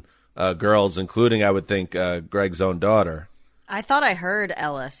 70,000 girls, including, I would think, Greg's own daughter. I thought I heard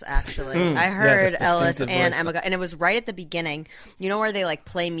Ellis, actually. I heard Ellis and Emma, and it was right at the beginning. You know where they, like,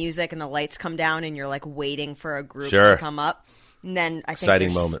 play music and the lights come down and you're, like, waiting for a group to come up? And then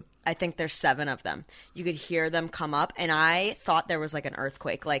Exciting moment. I think there's 7 of them. You could hear them come up, and I thought there was like an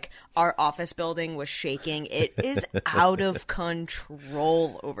earthquake. Like, our office building was shaking. It is out of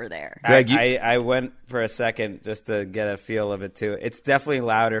control over there. Greg, I went for a second just to get a feel of it, too. It's definitely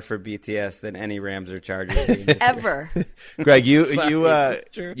louder for BTS than any Rams or Chargers game ever. Greg, you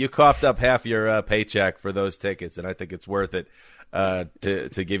coughed up half your paycheck for those tickets, and I think it's worth it.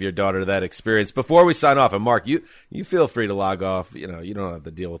 to give your daughter that experience. Before we sign off, and Mark, you feel free to log off. You don't have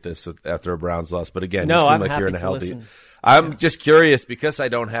to deal with this after a Browns loss. But again, you seem like you're in a healthy. I'm just curious because I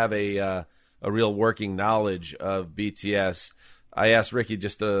don't have a real working knowledge of BTS. I asked Ricky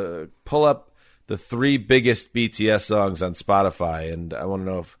just to pull up the 3 biggest BTS songs on Spotify, and I want to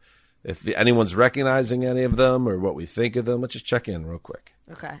know if anyone's recognizing any of them or what we think of them. Let's just check in real quick.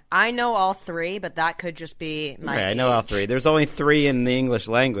 Okay. I know all 3, but that could just be my age. I know all 3. There's only 3 in the English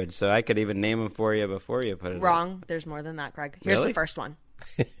language, so I could even name them for you before you put it Wrong. In. There's more than that, Greg. Here's really? The first one.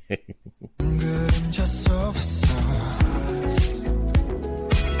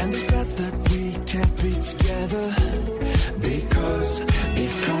 And they said that we can't be together because we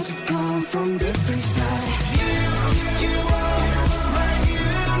come from different sides. You are my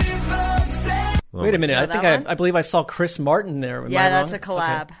universe. Wait a minute. I believe I saw Chris Martin there. Yeah, that's a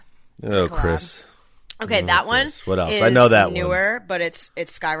collab. Okay. Chris. Okay, that one. What else? Is I know that newer, one. but it's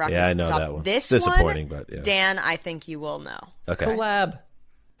skyrocketing. Yeah, I know to the top. that one. This disappointing, one, but yeah. Dan, I think you will know. Okay. Collab.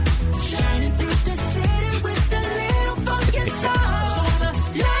 Shining through the city with the little funky song. So wanna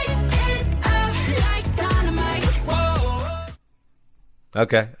light it up like dynamite. Whoa.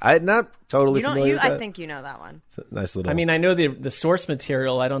 Okay, I'm not totally familiar with that. I think you know that one. It's a nice little. I mean, I know the source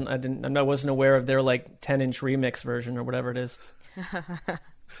material. I wasn't aware of their 10-inch remix version or whatever it is.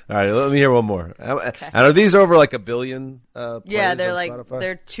 All right, let me hear one more. Okay. And are these over like 1 billion? Yeah, they're Spotify?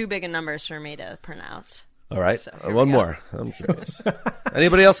 They're too big in numbers for me to pronounce. All right, So one more. I'm curious.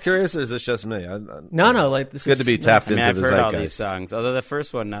 Anybody else curious, or is this just me? No. This good to be tapped into I've the heard zeitgeist. all these songs, although the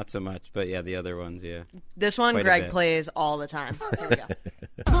first one not so much, but yeah, the other ones, yeah. This one Quite Greg plays all the time. Here we go.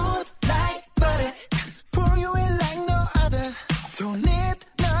 Smooth like butter, pour you in like no other. Don't need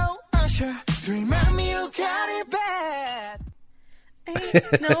no usher to remind me you got it bad.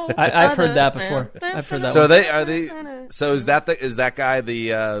 I've heard that before. I've heard that. So one. So is that guy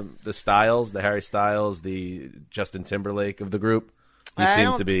the Styles, the Harry Styles, the Justin Timberlake of the group? You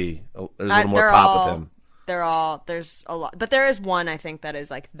seem to be there's a little more pop with him. There's a lot, but there is one I think that is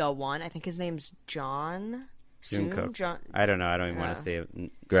like the one. I think his name's John. John. I don't know. I don't even want to say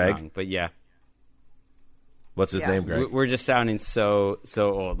it. Greg, wrong, but yeah. What's his name, Greg? We're just sounding so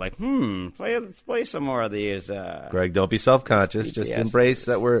old. Like, let's play some more of these. Greg, don't be self-conscious. Just embrace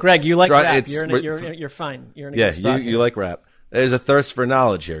that we're. Greg, you like rap. You're fine. You're in a good spot you like rap. There's a thirst for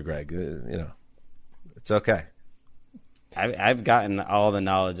knowledge here, Greg. It's okay. I've gotten all the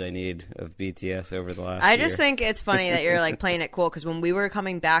knowledge I need of BTS over the last. I just think it's funny that you're playing it cool because when we were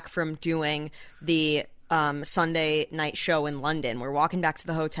coming back from doing the Sunday night show in London. We're walking back to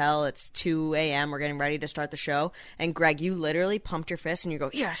the hotel. It's 2 a.m. We're getting ready to start the show. And Greg, you literally pumped your fist and you go,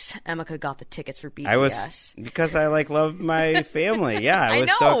 "Yes, Emeka got the tickets for BTS." Because I love my family. Yeah, I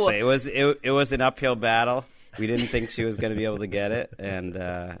was so excited. It was an uphill battle. We didn't think she was going to be able to get it, and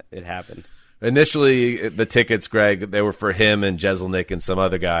it happened. Initially, the tickets, Greg, they were for him and Jeselnik and some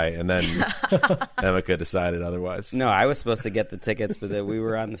other guy, and then Emeka decided otherwise. No, I was supposed to get the tickets, but we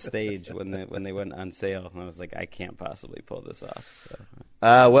were on the stage when they went on sale, and I was like, I can't possibly pull this off.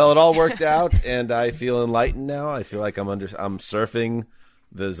 So. Well, it all worked out, and I feel enlightened now. I feel like I'm surfing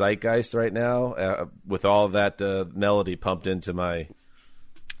the zeitgeist right now with all of that melody pumped into my.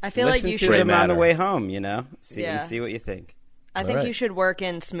 I feel like you should them on the way home. See what you think. I think you should work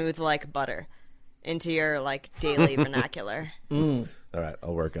in smooth like butter into your daily vernacular. All right,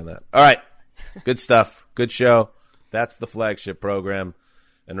 I'll work on that. All right, good stuff. Good show. That's the flagship program.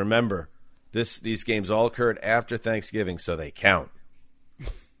 And remember, these games all occurred after Thanksgiving, so they count.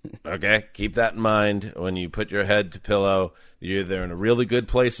 Okay? Keep that in mind when you put your head to pillow. You're either in a really good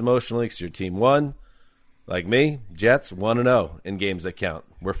place emotionally because your team won. Like me, Jets 1-0 in games that count.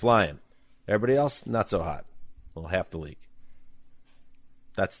 We're flying. Everybody else, not so hot. Well, half the league.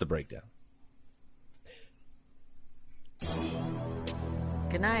 That's the breakdown.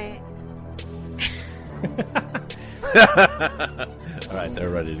 Good night. All right, they're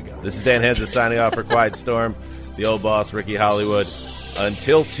ready to go. This is Dan Hansen signing off for Quiet Storm. The old boss, Ricky Hollywood.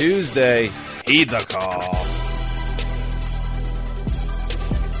 Until Tuesday, heed the call.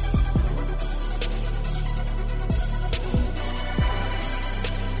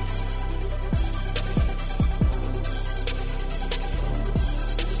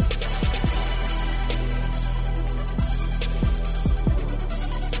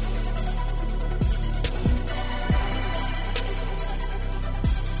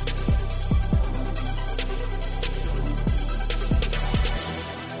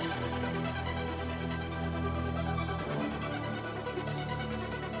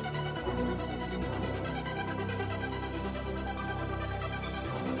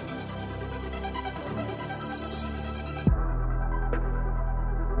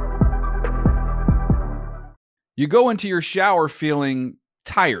 You go into your shower feeling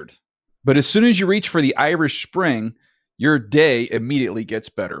tired, but as soon as you reach for the Irish Spring, your day immediately gets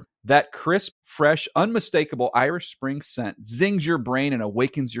better. That crisp, fresh, unmistakable Irish Spring scent zings your brain and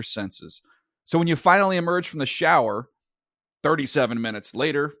awakens your senses. So when you finally emerge from the shower 37 minutes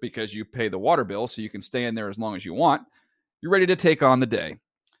later, because you pay the water bill so you can stay in there as long as you want, you're ready to take on the day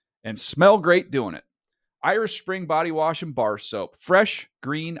and smell great doing it. Irish Spring Body Wash and Bar Soap. Fresh,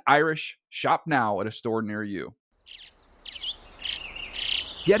 green, Irish. Shop now at a store near you.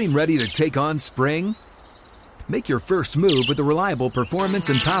 Getting ready to take on spring? Make your first move with the reliable performance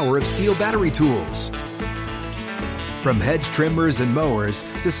and power of Steel battery tools. From hedge trimmers and mowers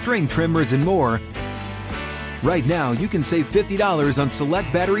to string trimmers and more, right now you can save $50 on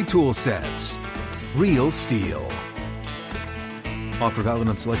select battery tool sets. Real Steel. Offer valid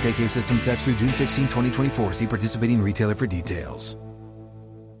on select AK system sets through June 16, 2024. See participating retailer for details.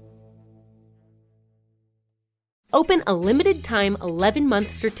 Open a limited-time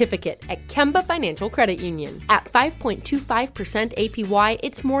 11-month certificate at Kemba Financial Credit Union. At 5.25% APY,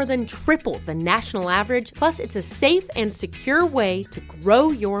 it's more than triple the national average, plus it's a safe and secure way to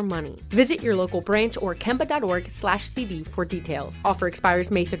grow your money. Visit your local branch or kemba.org/cb for details. Offer expires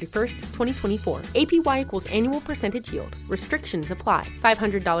May 31st, 2024. APY equals annual percentage yield. Restrictions apply.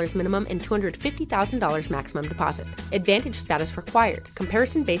 $500 minimum and $250,000 maximum deposit. Advantage status required.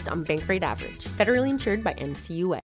 Comparison based on bank rate average. Federally insured by NCUA.